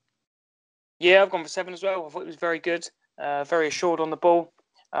 Yeah, I've gone for 7 as well. I thought he was very good, very assured on the ball.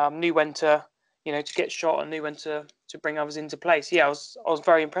 Knew when to, to get shot, and knew when to bring others into place. Yeah, I was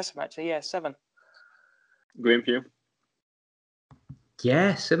very impressed with him, actually. Yeah, 7. Graham, for you?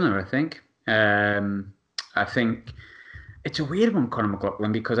 Yeah, similar, I think. I think it's a weird one, Conor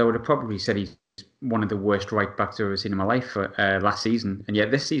McLaughlin, because I would have probably said he's one of the worst right backs I've ever seen in my life last season. And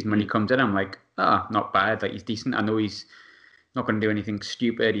yet this season, when he comes in, I'm like, not bad. Like, he's decent. I know he's not going to do anything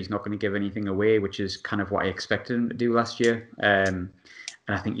stupid. He's not going to give anything away, which is kind of what I expected him to do last year. And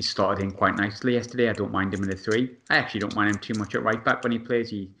I think he started in quite nicely yesterday. I don't mind him in a 3. I actually don't mind him too much at right back when he plays.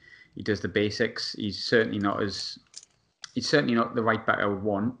 He does the basics. He's certainly not the right back I would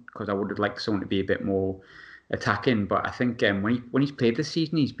want, because I would have liked someone to be a bit more attacking. But I think when he's played this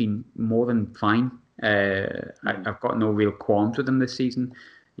season, he's been more than fine. I've got no real qualms with him this season.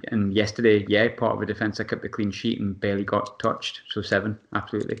 And yesterday, part of a defence, I kept the clean sheet and barely got touched. So 7,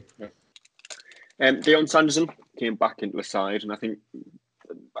 absolutely. Yeah. Dion Sanderson came back into the side, and I think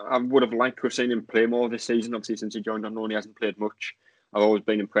I would have liked to have seen him play more this season. Obviously, since he joined, I know he hasn't played much. I've always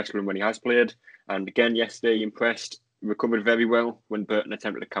been impressed with him when he has played. And again, yesterday, impressed. Recovered very well when Burton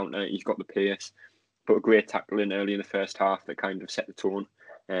attempted to counter. He's got the pace. Put a great tackle in early in the first half that kind of set the tone.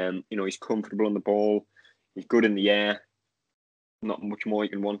 He's comfortable on the ball. He's good in the air. Not much more you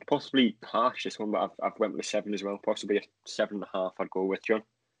can want. Possibly harsh this one, but I've went with a 7 as well. Possibly a 7.5. I'd go with, John.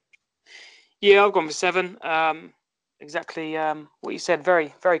 Yeah, I've gone for 7. Exactly what you said.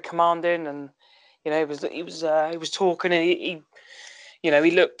 Very, very commanding, and he was talking, and he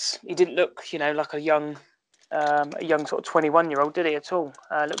didn't look like a young sort of 21-year-old, did he at all?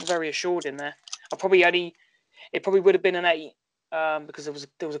 Looked very assured in there. It probably would have been an 8, because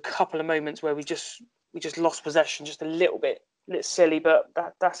there was a couple of moments where we just lost possession just a little bit silly, but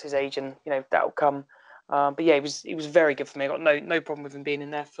that's his age, and that'll come. But yeah, he was very good for me. I got no problem with him being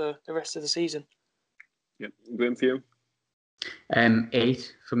in there for the rest of the season. Yep. Graham, for you?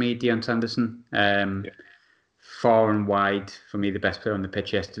 8 for me, Dion Sanderson. Far and wide for me the best player on the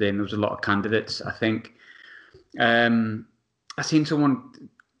pitch yesterday, and there was a lot of candidates. I think I seen someone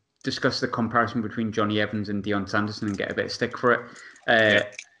discuss the comparison between Johnny Evans and Dion Sanderson and get a bit of stick for it.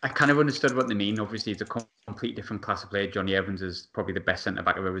 I kind of understood what they mean. Obviously, it's a complete different class of player. Johnny Evans is probably the best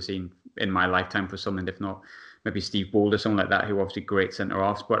centre-back I've ever seen in my lifetime for someone, if not maybe Steve Bould or someone like that, who are obviously great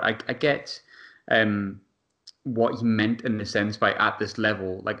centre-halves. But I get what he meant in the sense by at this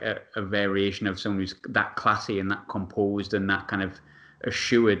level, like a variation of someone who's that classy and that composed and that kind of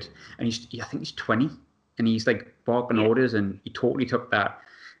assured. And I think he's 20, and he's like barking orders, and he totally took that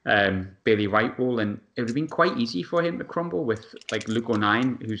Bailey Wright role, and it would have been quite easy for him to crumble with like Luke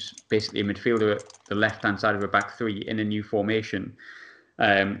O'Nien, who's basically a midfielder at the left-hand side of a back three in a new formation,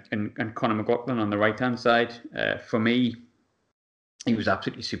 and Conor McLaughlin on the right-hand side. For me, he was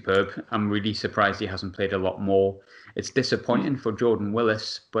absolutely superb. I'm really surprised he hasn't played a lot more. It's disappointing for Jordan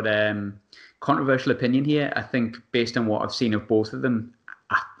Willis, but controversial opinion here. I think based on what I've seen of both of them,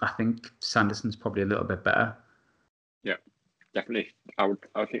 I think Sanderson's probably a little bit better. Yeah, definitely. I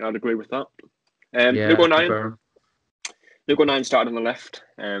think I'd agree with that. Luke O'Nien started on the left,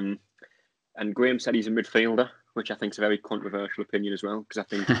 and Graham said he's a midfielder, which I think is a very controversial opinion as well, because I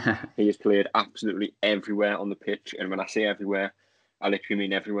think he has played absolutely everywhere on the pitch, and when I say everywhere, I literally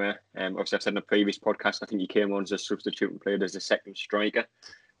mean everywhere. Obviously, I've said in a previous podcast, I think he came on as a substitute and played as a second striker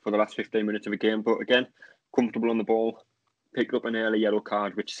for the last 15 minutes of a game. But again, comfortable on the ball, picked up an early yellow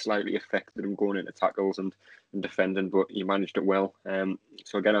card, which slightly affected him going into tackles and defending, but he managed it well.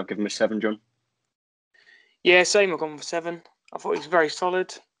 So again, I'll give him a 7, John. Yeah, same. I've gone for 7. I thought he was very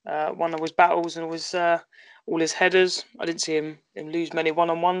solid. One of his battles and was all his headers. I didn't see him lose many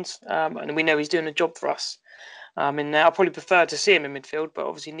one-on-ones, and we know he's doing a job for us. In there, I probably prefer to see him in midfield, but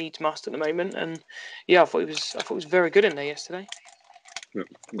obviously needs must at the moment. And yeah, I thought he was very good in there yesterday.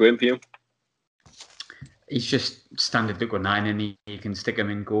 Graham, for you? He's just standard Luke O'Nien, and you can stick him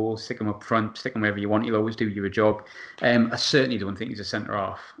in goal, stick him up front, stick him wherever you want. He'll always do you a job. I certainly don't think he's a centre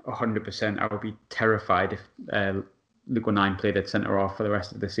half 100%. I would be terrified if Luke O'Nien played at centre half for the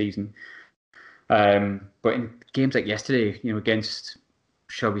rest of the season. But in games like yesterday, against,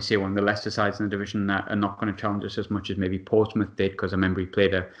 shall we say, one of the lesser sides in the division that are not going to challenge us as much as maybe Portsmouth did, because I remember he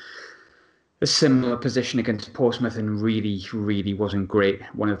played a similar position against Portsmouth and really, really wasn't great.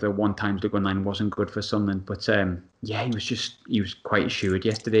 One of the one times Luke O'Nien wasn't good for Sunderland, but he was quite assured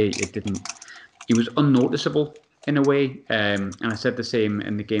yesterday. He was unnoticeable in a way, and I said the same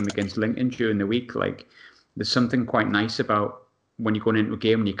in the game against Lincoln during the week. Like, there's something quite nice about when you're going into a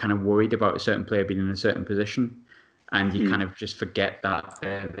game and you're kind of worried about a certain player being in a certain position, and you kind of just forget that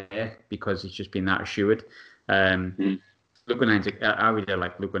they're there because he's just been that assured. Luke O'Nien's, I really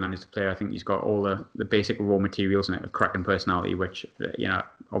like Luke O'Nien as a player. I think he's got all the basic raw materials and a cracking personality, which,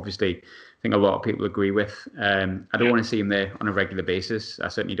 obviously I think a lot of people agree with. I don't want to see him there on a regular basis. I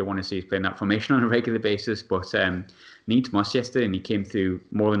certainly don't want to see him playing that formation on a regular basis, but needs must yesterday, and he came through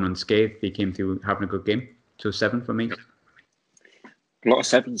more than unscathed. He came through having a good game. So 7 for me. A lot of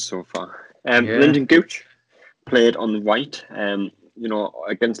 7s so far. Lyndon Gooch played on the right.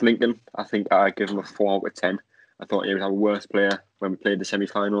 Against Lincoln, I think I give him a 4 out of 10. I thought he was our worst player when we played the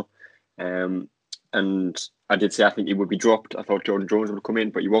semi-final. And I did say I think he would be dropped. I thought Jordan Jones would come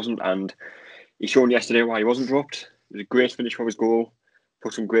in, but he wasn't. And he's shown yesterday why he wasn't dropped. It was a great finish for his goal.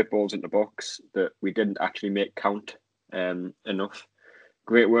 Put some great balls in the box that we didn't actually make count enough.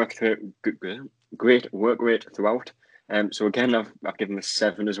 Great work rate throughout. So again, I've given him a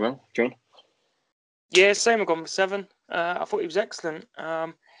 7 as well. John? Yeah, same. I've gone for 7. I thought he was excellent.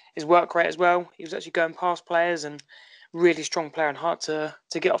 His work rate as well. He was actually going past players and really strong player and hard to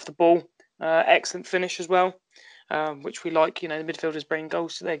get off the ball. Excellent finish as well, which we like. The midfielders bring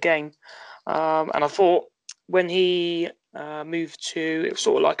goals to their game. And I thought when he moved to, it was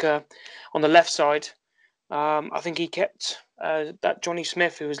sort of like on the left side, I think he kept that Johnny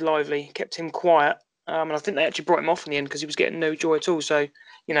Smith, who was lively, kept him quiet. And I think they actually brought him off in the end because he was getting no joy at all. So,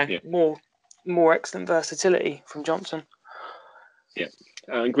 more excellent versatility from Johnson. Yeah.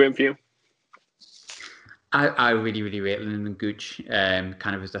 And Graham, for you? I really, really rate Lyndon Gooch.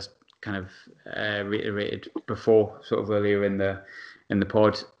 Kind of as just reiterated before, sort of earlier in the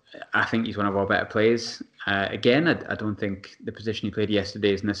pod. I think he's one of our better players. Again, I don't think the position he played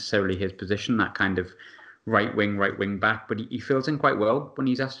yesterday is necessarily his position. That kind of right wing back, but he fills in quite well when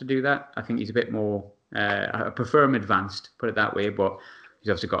he's asked to do that. I think he's a bit more. I prefer him advanced, put it that way, but he's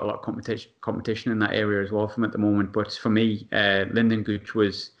obviously got a lot of competition in that area as well from at the moment. But for me, Lyndon Gooch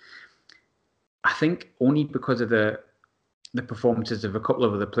was, I think, only because of the performances of a couple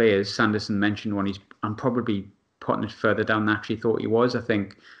of other players. Sanderson mentioned one. I'm probably putting it further down than I actually thought he was. I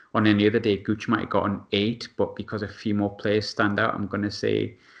think on any other day, Gooch might have gotten 8, but because a few more players stand out, I'm going to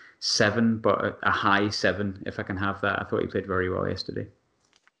say 7, but a high 7 if I can have that. I thought he played very well yesterday.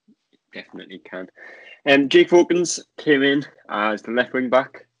 Definitely can. Jake Vokins came in as the left wing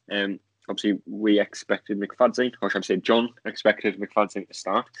back. Obviously, we expected John expected McFadzean to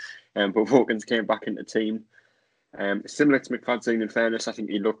start. But Vokins came back into the team. Similar to McFadzean, in fairness, I think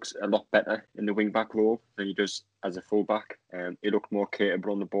he looks a lot better in the wing-back role than he does as a full-back. He looked more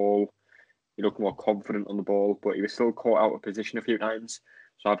capable on the ball. He looked more confident on the ball, but he was still caught out of position a few times.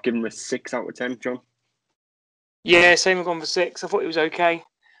 So I've given him a 6 out of 10, John. Yeah, same. I've gone for 6. I thought he was okay.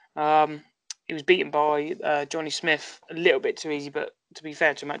 He was beaten by Johnny Smith a little bit too easy, but to be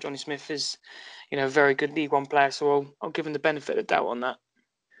fair to Matt, Johnny Smith is, a very good League One player, so I'll give him the benefit of doubt on that.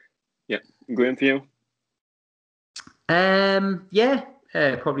 Yeah, Graham, for you?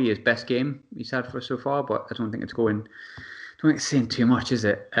 Probably his best game he's had for us so far, but I don't think it's saying too much, is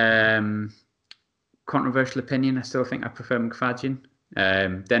it? Controversial opinion, I still think I prefer McFadzean.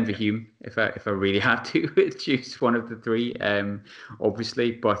 Denver Hume, if I really had to choose one of the three,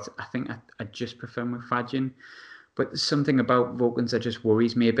 obviously, but I think I just prefer McFadzean. But there's something about Vokins that just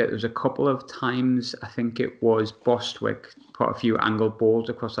worries me a bit. There's a couple of times, I think it was Bostwick put a few angled balls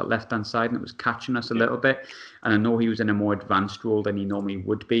across that left-hand side and it was catching us a little bit. And I know he was in a more advanced role than he normally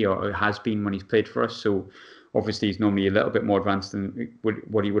would be or has been when he's played for us. So obviously he's normally a little bit more advanced than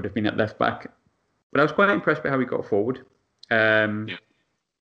what he would have been at left-back. But I was quite impressed by how he got forward. I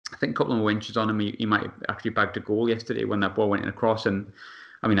think a couple more inches on him, he might have actually bagged a goal yesterday when that ball went in across. And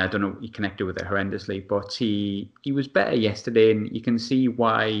I mean, I don't know, he connected with it horrendously, but he was better yesterday, and you can see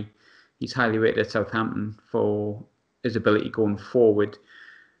why he's highly rated at Southampton for his ability going forward.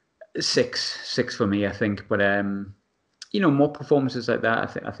 6 for me, I think. But more performances like that,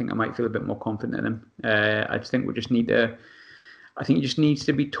 I think I might feel a bit more confident in him. I just think he just needs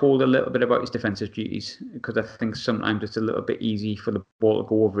to be told a little bit about his defensive duties, because I think sometimes it's a little bit easy for the ball to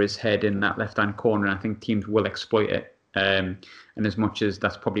go over his head in that left-hand corner, and I think teams will exploit it. And as much as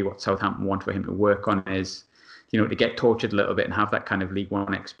that's probably what Southampton want for him to work on is, to get tortured a little bit and have that kind of League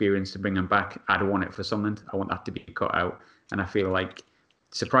One experience to bring him back. I don't want it for Sunderland. I want that to be cut out. And I feel like,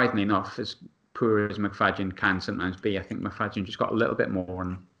 surprisingly enough, as poor as McFadzean can sometimes be, I think McFadzean just got a little bit more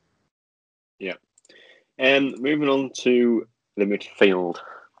on him. Yeah. Moving on to the midfield,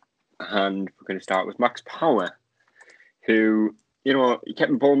 and we're going to start with Max Power, who, he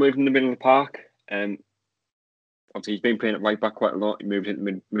kept the ball moving in the middle of the park. Obviously, he's been playing at right back quite a lot. He moved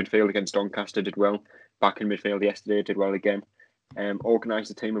into midfield against Doncaster, did well. Back in midfield yesterday, did well again. Organised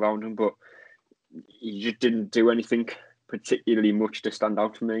the team around him, but he just didn't do anything particularly much to stand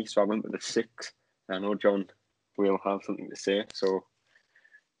out for me. So I went with a 6. I know John will have something to say, so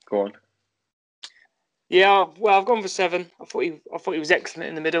go on. Yeah, well, I've gone for 7. I thought he was excellent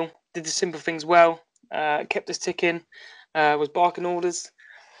in the middle. Did the simple things well. Kept us ticking. Was barking orders.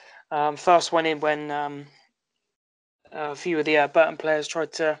 First one in when a few of the Burton players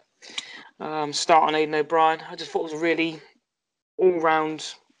tried to start on Aidan O'Brien. I just thought it was a really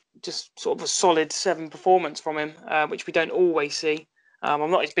all-round, just sort of a solid 7 performance from him, which we don't always see.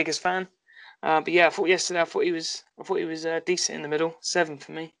 I'm not his biggest fan, but yeah, I thought he was decent in the middle. 7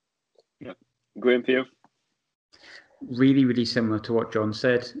 for me. Yeah, Graham, for you. Really, really similar to what John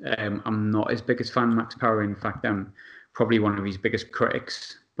said. I'm not his biggest fan of Max Power. In fact, I'm probably one of his biggest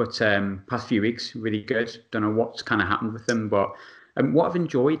critics. But past few weeks, really good. Don't know what's kind of happened with him, but what I've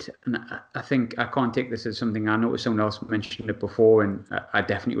enjoyed, and I think I can't take this as something I noticed someone else mentioned it before, and I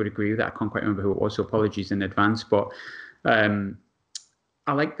definitely would agree with that. I can't quite remember who it was, so apologies in advance. But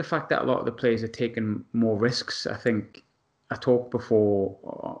I like the fact that a lot of the players are taking more risks. I think I talked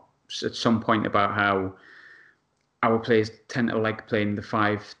before at some point about how our players tend to like playing the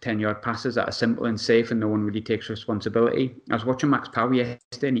 5-10 yard passes that are simple and safe and no one really takes responsibility. I was watching Max Power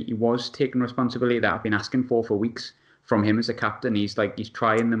yesterday and he was taking responsibility that I've been asking for weeks from him as a captain. He's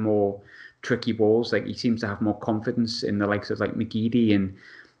trying the more tricky balls. Like, he seems to have more confidence in the likes of like McGeady and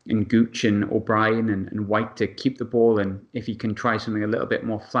Gooch and O'Brien and White to keep the ball. And if he can try something a little bit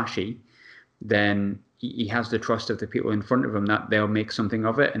more flashy, then he has the trust of the people in front of him that they'll make something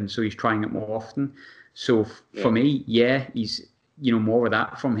of it. And so he's trying it more often. So for me, he's more of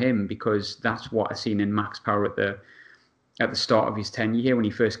that from him, because that's what I've seen in Max Power at the start of his tenure here when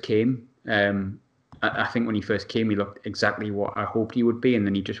he first came. I think when he first came, he looked exactly what I hoped he would be, and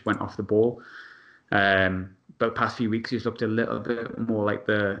then he just went off the ball. But the past few weeks, he's looked a little bit more like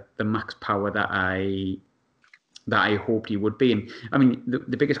the Max Power that I hoped he would be. And I mean,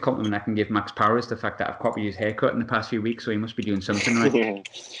 the biggest compliment I can give Max Power is the fact that I've copied his haircut in the past few weeks, so he must be doing something right.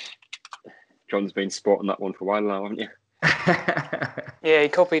 John's been spotting that one for a while now, haven't you? Yeah, he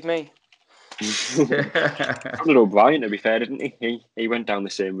copied me. Conor O'Brien, to be fair, didn't he? He went down the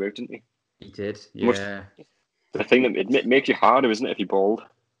same route, didn't he? He did, yeah. The thing that it makes you harder, isn't it, if you're bald?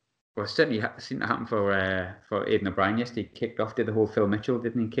 Well, it's certainly seemed to happen for Aidan O'Brien yesterday. He kicked off, did the whole Phil Mitchell,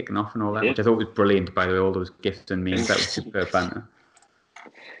 didn't he? Kicking off and all that, which I thought was brilliant, by the way, all those gifts and memes. That was superb banter.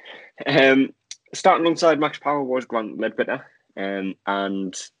 Starting alongside Max Power was Grant Ledbetter, and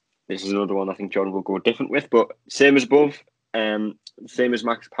this is another one I think John will go different with, but same as above, same as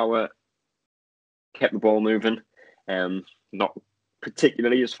Max Power, kept the ball moving, not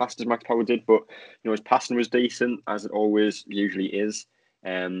particularly as fast as Max Power did, but his passing was decent, as it always usually is.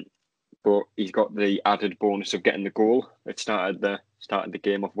 But he's got the added bonus of getting the goal. It started the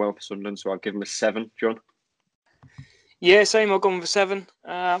game off well for Sunderland, so I'll give him a 7, John. Yeah, same. I've gone with a 7.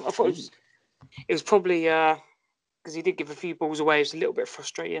 I thought it was probably because he did give a few balls away. It's a little bit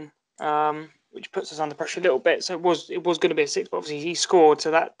frustrating, which puts us under pressure a little bit. So it was going to be a 6, but obviously he scored,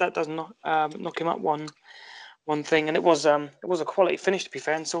 so that does not knock him up one thing. And it was a quality finish, to be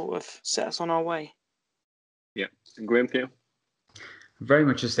fair, and sort of set us on our way. Yeah, and Graham, for you? Very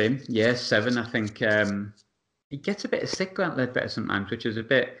much the same. Yeah, 7. I think he gets a bit of stick, Grant Ledbetter, sometimes, which is a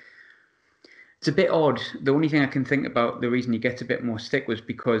bit odd. The only thing I can think about the reason he gets a bit more stick was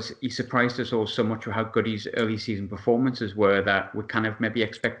because he surprised us all so much with how good his early season performances were that we kind of maybe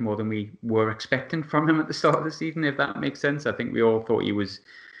expect more than we were expecting from him at the start of the season, if that makes sense. I think we all thought he was,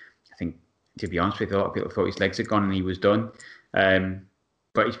 to be honest with you, a lot of people thought his legs had gone and he was done.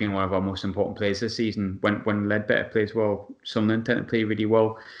 But he's been one of our most important players this season. When Ledbetter plays well, Sunderland tend to play really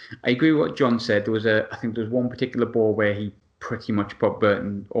well. I agree with what John said. I think there was one particular ball where he pretty much put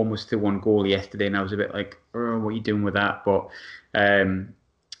Burton almost to one goal yesterday, and I was a bit like, oh, what are you doing with that? But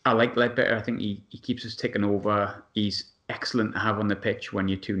I like Ledbetter. I think he keeps us ticking over. He's excellent to have on the pitch when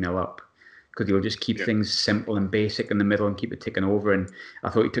you're 2-0 up, because he'll just keep things simple and basic in the middle and keep it ticking over. And I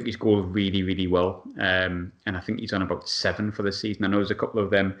thought he took his goal really, really well. And I think he's on about 7 for the season. I know there's a couple of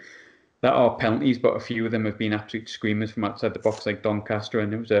them that are penalties, but a few of them have been absolute screamers from outside the box, like Doncaster.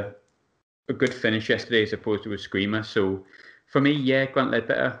 And it was a good finish yesterday as opposed to a screamer. So for me, yeah, Grant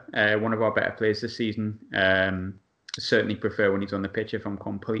Ledbetter, one of our better players this season. Certainly prefer when he's on the pitch, if I'm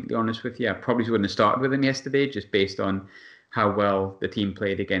completely honest with you. I probably wouldn't have started with him yesterday, just based on how well the team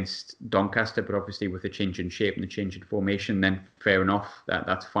played against Doncaster, but obviously with the change in shape and the change in formation, then fair enough,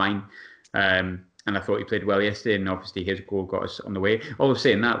 that's fine. And I thought he played well yesterday, and obviously his goal got us on the way. Although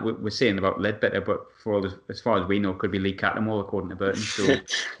saying that, we're saying about Ledbetter, but as far as we know, could be Lee Cattermole according to Burton. So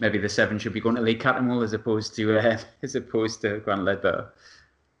maybe the 7 should be going to Lee Cattermole as opposed to Grant Ledbetter.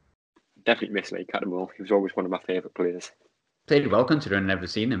 Definitely miss Lee Cattermole. He was always one of my favourite players. Played well considering I've never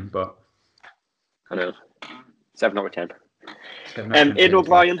seen him, but I know. 7 out of 10. Aidan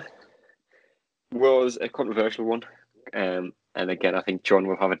O'Brien was a controversial one. And again, I think John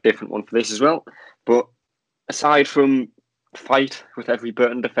will have a different one for this as well. But aside from fight with every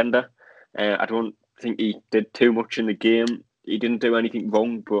Burton defender, I don't think he did too much in the game. He didn't do anything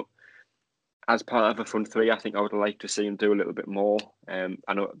wrong, but as part of a front three, I think I would like to see him do a little bit more.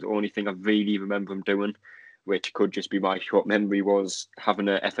 I know the only thing I really remember him doing, which could just be my short memory, was having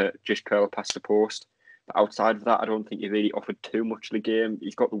an effort just curl past the post. But outside of that, I don't think he really offered too much in the game.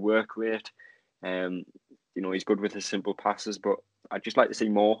 He's got the work rate. He's good with his simple passes, but I'd just like to see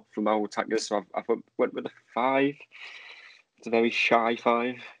more from our attackers. So I've went with a 5. It's a very shy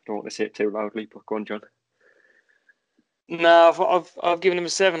 5. Don't want to say it too loudly, but go on, John. No, I've given him a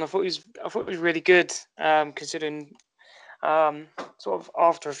 7. I thought it was really good, considering sort of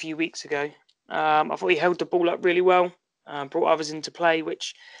after a few weeks ago. I thought he held the ball up really well, brought others into play,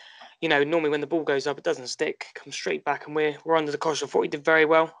 which, normally when the ball goes up, it doesn't stick, comes straight back, and we're under the cosh. I thought he did very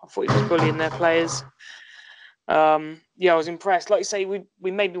well. I thought he was bullying their players. I was impressed. Like you say,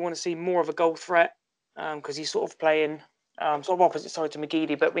 we maybe want to see more of a goal threat, because he's sort of playing sort of opposite side to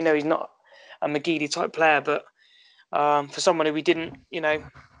McGeady, but we know he's not a McGeady type player. But for someone who we didn't,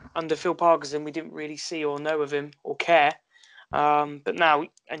 under Phil Parkinson, we didn't really see or know of him or care. But now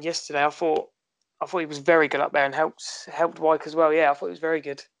and yesterday, I thought he was very good up there and helped Wyke as well. Yeah, I thought he was very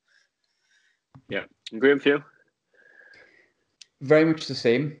good. Yeah, Graham, for you? Very much the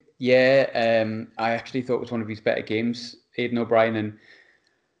same. Yeah, I actually thought it was one of his better games, Aidan O'Brien, and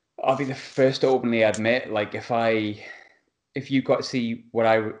I'll be the first to openly admit, like, if you got to see what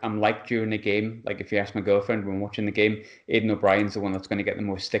I'm like during the game, like if you ask my girlfriend when watching the game, Aidan O'Brien's the one that's going to get the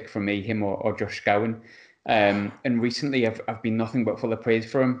most stick from me, him or Josh Scowen. And recently I've been nothing but full of praise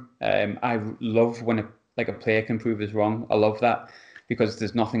for him. I love when a player can prove us wrong. I love that, because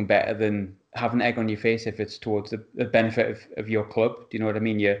there's nothing better than having egg on your face if it's towards the benefit of your club. Do you know what I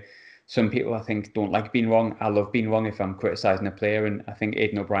mean? Some people, I think, don't like being wrong. I love being wrong if I'm criticising a player, and I think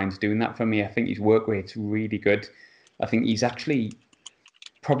Aidan O'Brien's doing that for me. I think his work rate's really good. I think he's actually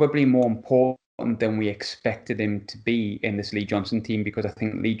probably more important than we expected him to be in this Lee Johnson team, because I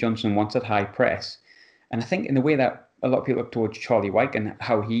think Lee Johnson wants that high press. And I think in the way that a lot of people look towards Charlie Wyke and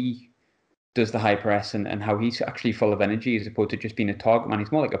how he does the high press and how he's actually full of energy as opposed to just being a target man.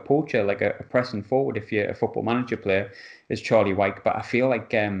 He's more like a poacher, like a pressing forward if you're a Football Manager player, is Charlie Wyke. But I feel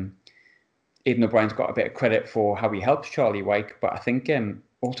like Aidan O'Brien's got a bit of credit for how he helps Charlie Wyke. But I think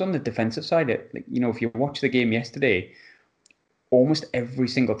also on the defensive side, if you watch the game yesterday, almost every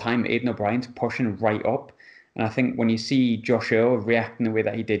single time Aidan O'Brien's pushing right up. And I think when you see Josh Earl reacting the way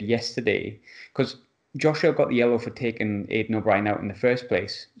that he did yesterday, because Josh Earl got the yellow for taking Aidan O'Brien out in the first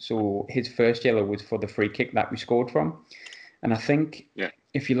place. So his first yellow was for the free kick that we scored from. And I think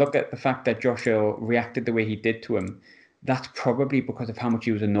if you look at the fact that Josh Earl reacted the way he did to him, that's probably because of how much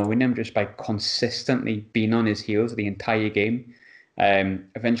he was annoying him just by consistently being on his heels the entire game.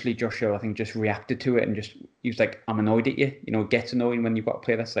 Eventually, Josh Earl, I think, just reacted to it and he was like, I'm annoyed at you. You know, it gets annoying when you've got a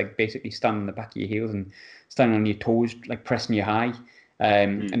player that's like basically standing on the back of your heels and standing on your toes, like pressing you high.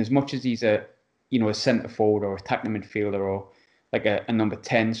 And as much as he's a centre forward or attacking midfielder or like a number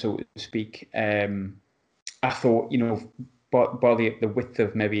 10, so to speak, I thought, by the width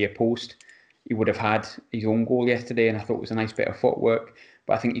of maybe a post, he would have had his own goal yesterday, and I thought it was a nice bit of footwork.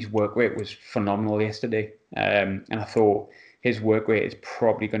 But I think his work rate was phenomenal yesterday, and I thought his work rate is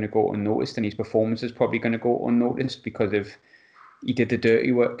probably going to go unnoticed, and his performance is probably going to go unnoticed because he did the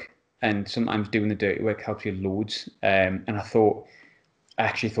dirty work, and sometimes doing the dirty work helps you loads. And I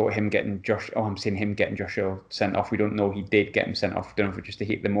actually thought him getting Josh Earl sent off. We don't know he did get him sent off. We don't know if it was just a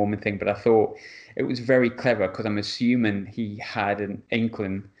heat the moment thing, but I thought it was very clever because I'm assuming he had an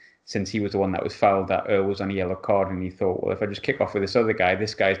inkling, since he was the one that was fouled, that Earl was on a yellow card, and he thought, well, if I just kick off with this other guy,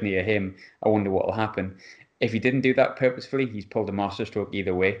 this guy's near him, I wonder what will happen. If he didn't do that purposefully, he's pulled a masterstroke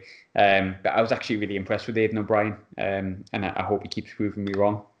either way. But I was actually really impressed with Aidan O'Brien, and I hope he keeps proving me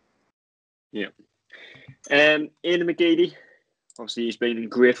wrong. Yeah. Aidan McGeady, obviously he's been in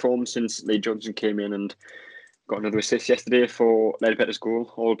great form since Lee Johnson came in and got another assist yesterday for Ledbetter's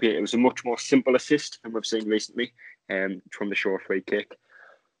goal, albeit it was a much more simple assist than we've seen recently from the short free kick.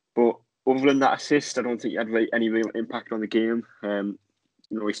 But other than that assist, I don't think he had any real impact on the game.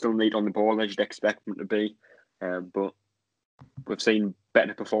 He's still neat on the ball as you'd expect him to be. But we've seen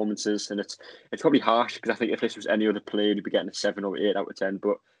better performances, and it's probably harsh because I think if this was any other player, he'd be getting a 7 or 8 out of 10.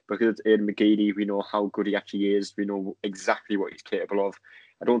 But because it's Aidan McGeady, we know how good he actually is. We know exactly what he's capable of.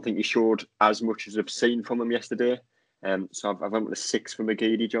 I don't think he showed as much as I've seen from him yesterday. So I've went with a 6 for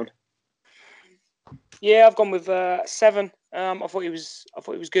McGeady, John. Yeah, I've gone with 7. I thought he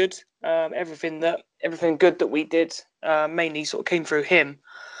was good. Everything good that we did mainly sort of came through him.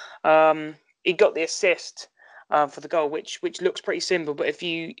 He got the assist for the goal, which looks pretty simple. But if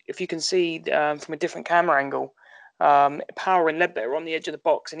you can see from a different camera angle, Power and Ledbetter on the edge of the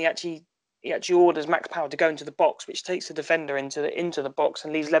box, and he actually orders Max Power to go into the box, which takes the defender into the box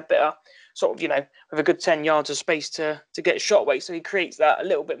and leaves Ledbetter sort of with a good 10 yards of space to get a shot away. So he creates that a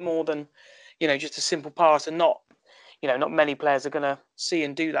little bit more than just a simple pass, and not many players are going to see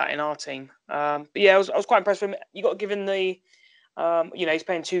and do that in our team. But yeah, I was quite impressed with him. You got to give him the, he's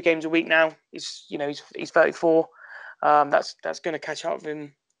playing 2 games a week now. He's 34. That's going to catch up with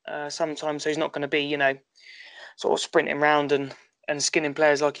him sometime. So he's not going to be, sort of sprinting around and skinning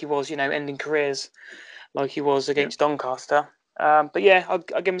players like he was, ending careers like he was against Doncaster. But yeah, I'll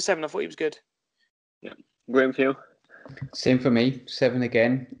give him a 7. I thought he was good. Yeah, Graham, for you? Same for me, 7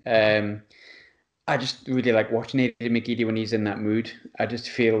 again. I just really like watching Aidan McGeady when he's in that mood. I just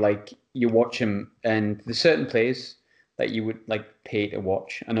feel like you watch him, and there's certain plays that you would like pay to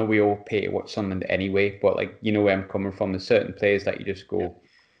watch. I know we all pay to watch something anyway, but like where I'm coming from. There's certain plays that you just go,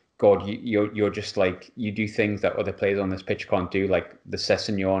 God, you're just like, you do things that other players on this pitch can't do, like the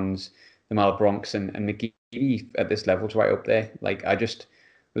Sessegnons, the Malbronks, and McGeady at this level's right up there. Like there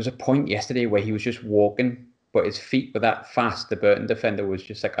was a point yesterday where he was just walking, but his feet were that fast. The Burton defender was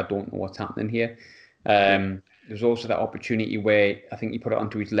just like, I don't know what's happening here. There's also that opportunity where I think he put it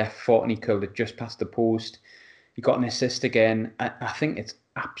onto his left foot and he curled it just past the post. He got an assist again. I think it's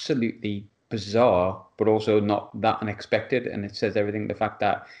absolutely bizarre, but also not that unexpected. And it says everything. The fact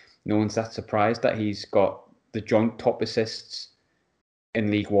that no one's that surprised that he's got the joint top assists in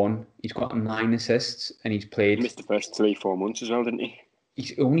League One. He's got 9 assists and he's played. He missed the first 3-4 months as well, didn't he?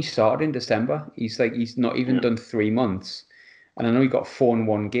 He's only started in December. He's not even done 3 months. And I know he got 4 in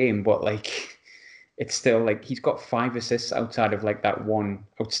 1 game, but like, it's still like he's got 5 assists outside of like that one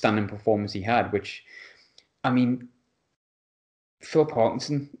outstanding performance he had, which, I mean, Phil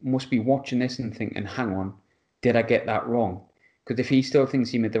Parkinson must be watching this and thinking, hang on, did I get that wrong? Because if he still thinks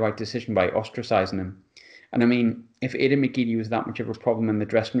he made the right decision by ostracising him, and I mean, if Aidan McGeady was that much of a problem in the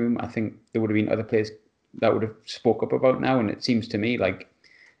dressing room, I think there would have been other players that would have spoke up about now, and it seems to me like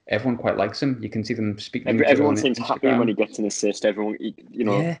everyone quite likes him. You can see them speaking. Everyone seems happy when he gets an assist. Everyone,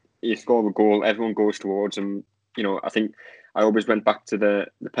 Yeah, you score a goal, everyone goes towards him. You know, I think I always went back to the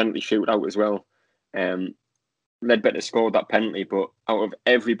penalty shootout as well. Ledbetter scored that penalty, but out of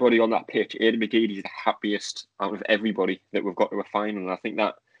everybody on that pitch, Aidan McGeady is the happiest out of everybody that we've got to a final. And I think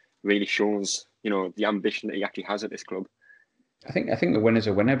that really shows, you know, the ambition that he actually has at this club. I think the winner's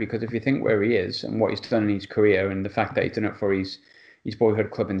a winner, because if you think where he is and what he's done in his career, and the fact that he's done it for his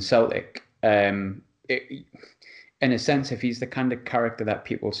boyhood club in Celtic, in a sense, if he's the kind of character that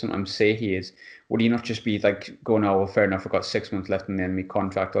people sometimes say he is, would he not just be like going, oh, well, fair enough, I've got 6 months left in the enemy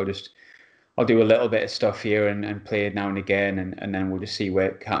contract, I'll do a little bit of stuff here and play it now and again, and then we'll just see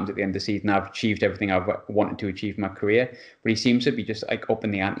what happens at the end of the season. I've achieved everything I've wanted to achieve in my career. But he seems to be just like up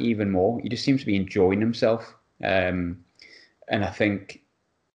in the ante even more. He just seems to be enjoying himself. And I think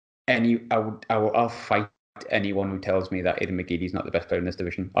I'll fight anyone who tells me that Aidan McGeady's not the best player in this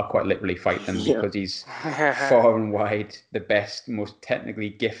division. I'll quite literally fight them, because he's far and wide the best, most technically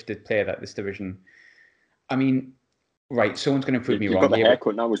gifted player that this division. I mean, right, someone's going to prove me wrong. You've got the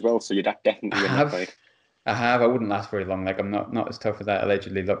haircut now as well, so you'd definitely win that fight. I wouldn't last very long. Like, I'm not as tough as that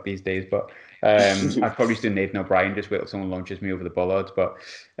allegedly look these days, but I'd probably just do Nathan O'Brien, just wait till someone launches me over the bollards. But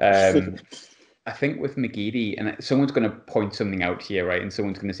I think with McGeady, and someone's going to point something out here, right? And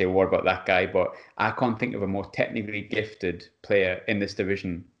someone's going to say, well, what about that guy? But I can't think of a more technically gifted player in this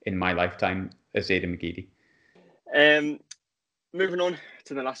division in my lifetime as Aidan McGeady. Moving on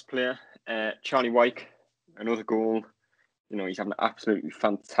to the last player, Charlie Wyke, another goal. You know, he's having an absolutely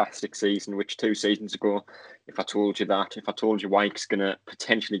fantastic season, which 2 seasons ago, if I told you Wyke's going to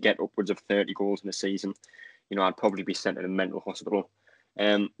potentially get upwards of 30 goals in a season, you know, I'd probably be sent to a mental hospital.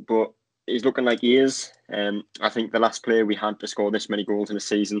 But he's looking like he is. I think the last player we had to score this many goals in a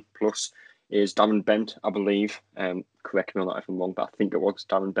season plus is Darren Bent, I believe. Correct me on that if I'm wrong, but I think it was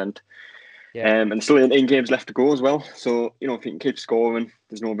Darren Bent. Yeah. And still 18 games left to go as well. So, you know, if he can keep scoring,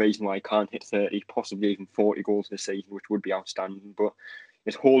 there's no reason why he can't hit 30, possibly even 40 goals this season, which would be outstanding. But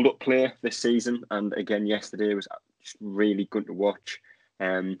his hold-up play this season, and again yesterday, was just really good to watch.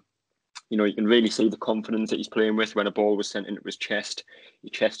 You know, you can really see the confidence that he's playing with. When a ball was sent into his chest, he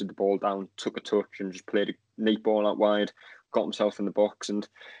chested the ball down, took a touch, and just played a neat ball out wide, got himself in the box. And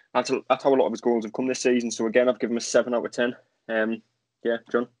that's how a lot of his goals have come this season. So again, I've given him a 7 out of 10. Yeah,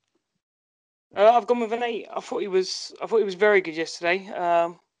 John? I've gone with an 8. I thought he was very good yesterday.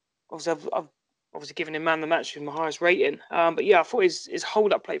 Obviously, I've obviously given him man of the match with my highest rating. But yeah, I thought his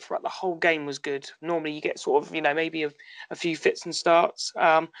hold-up play throughout the whole game was good. Normally, you get sort of, you know, maybe a few fits and starts.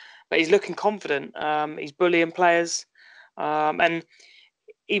 But he's looking confident. He's bullying players, and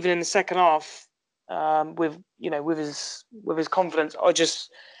even in the second half, with his confidence,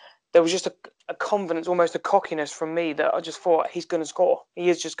 there was just a confidence, almost a cockiness from me that I just thought he's going to score. He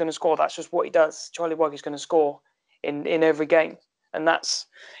is just going to score. That's just what he does. Charlie Wyke is going to score in every game, and that's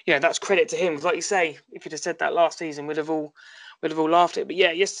credit to him. Because like you say, if you'd have said that last season, we'd have all laughed at it. But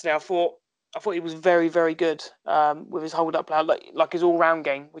yeah, yesterday I thought he was very, very good with his hold up play, like his all round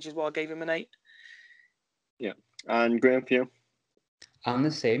game, which is why I gave him an 8. Yeah, and Graham, for you? I'm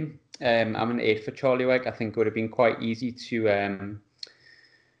the same. I'm an 8 for Charlie Wyke. I think it would have been quite easy to.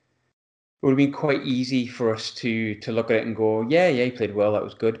 It would have been quite easy for us to look at it and go, yeah, he played well, that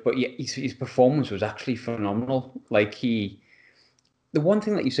was good. But yeah, his performance was actually phenomenal. Like the one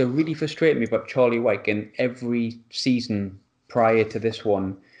thing that used to really frustrate me about Charlie Wyke in every season prior to this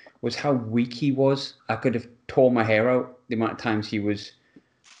one was how weak he was. I could have torn my hair out the amount of times he was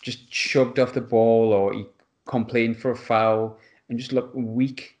just shoved off the ball, or he complained for a foul and just looked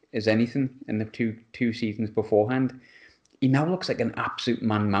weak as anything in the two seasons beforehand. He now looks like an absolute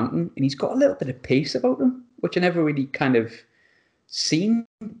man mountain, and he's got a little bit of pace about him, which I never really kind of seen.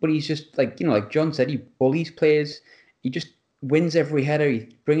 But he's just like John said, he bullies players. He just wins every header.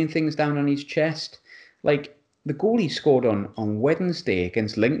 He's bringing things down on his chest. Like the goal he scored on Wednesday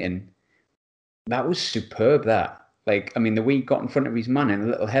against Lincoln, that was superb. That, like, I mean, the way he got in front of his man in a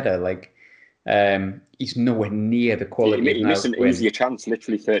little header, like, he's nowhere near the quality. He missed an easier chance,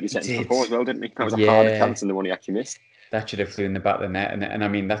 literally 30 seconds before as well, didn't he? That was a harder chance than the one he actually missed. That should have flew in the back of the net, and I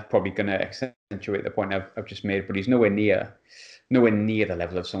mean that's probably going to accentuate the point I've just made. But he's nowhere near the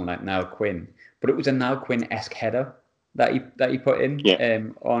level of someone like Niall Quinn. But it was a Niall Quinn-esque header that he put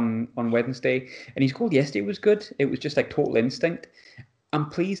in on Wednesday, and his goal yesterday was good. It was just like total instinct. I'm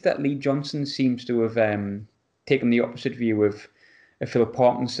pleased that Lee Johnson seems to have taken the opposite view of Philip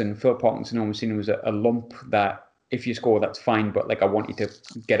Parkinson. Philip Parkinson almost seen him as a lump that if you score, that's fine, but like I want you to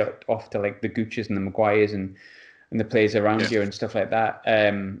get it off to like the Gooches and the Maguires and the players around you and stuff like that.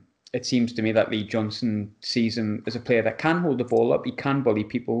 It seems to me that Lee Johnson sees him as a player that can hold the ball up, he can bully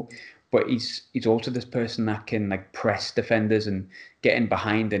people, but he's also this person that can like press defenders and get in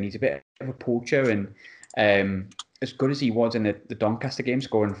behind, and he's a bit of a poacher. And as good as he was in the Doncaster game,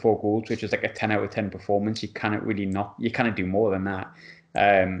 scoring 4 goals, which is like a 10 out of 10 performance, you cannot do more than that.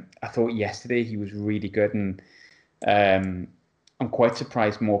 I thought yesterday he was really good, and I'm quite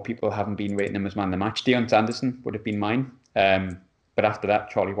surprised more people haven't been rating him as man of the match. Dion Sanderson would have been mine, but after that,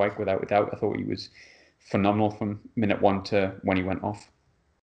 Charlie Wyke, without a doubt, I thought he was phenomenal from minute 1 to when he went off.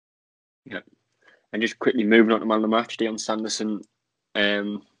 Yeah, and just quickly moving on to man of the match, Dion Sanderson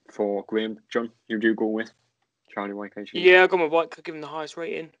for Graham. John, who do you go with? Charlie Wyke, I assume? Yeah, I got my Wyke. I'll give him the highest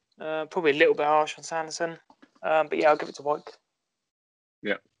rating. Probably a little bit harsh on Sanderson, but yeah, I'll give it to Wyke.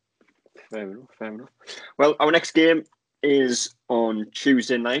 Yeah, fair enough. Well, our next game is on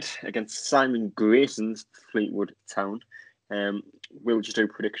Tuesday night against Simon Grayson's Fleetwood Town. We'll just do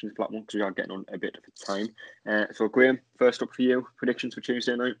predictions for that one because we are getting on a bit of time. So, Graham, first up for you, predictions for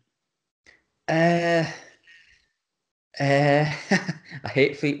Tuesday night? I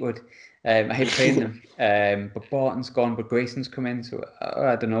hate Fleetwood. I hate playing them. But Barton's gone, but Grayson's come in, so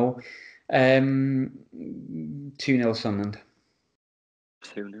I don't know. 2-0 Sunderland.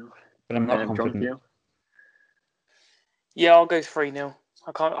 2-0. But I'm not confident. John, yeah, I'll go 3-0.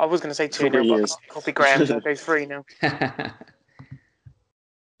 I was going to say 2-0, but I can't copy Graham, so I'll go 3-0.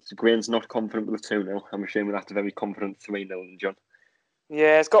 So Graham's not confident with the 2-0. I'm assuming that's a very confident 3-0, John.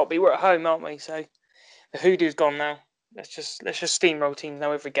 Yeah, it's got to be. We're at home, aren't we? So the hoodoo's gone now. Let's just steamroll teams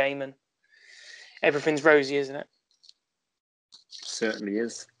now every game, and everything's rosy, isn't it? Certainly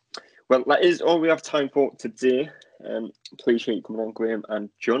is. Well, that is all we have time for today. Appreciate you coming on, Graham and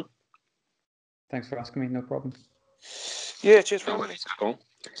John. Thanks for asking me. No problem. Yeah, cheers for having me.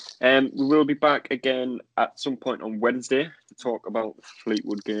 We will be back again at some point on Wednesday to talk about the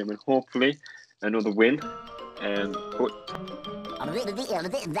Fleetwood game and hopefully another win. But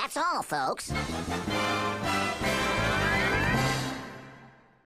that's all, folks.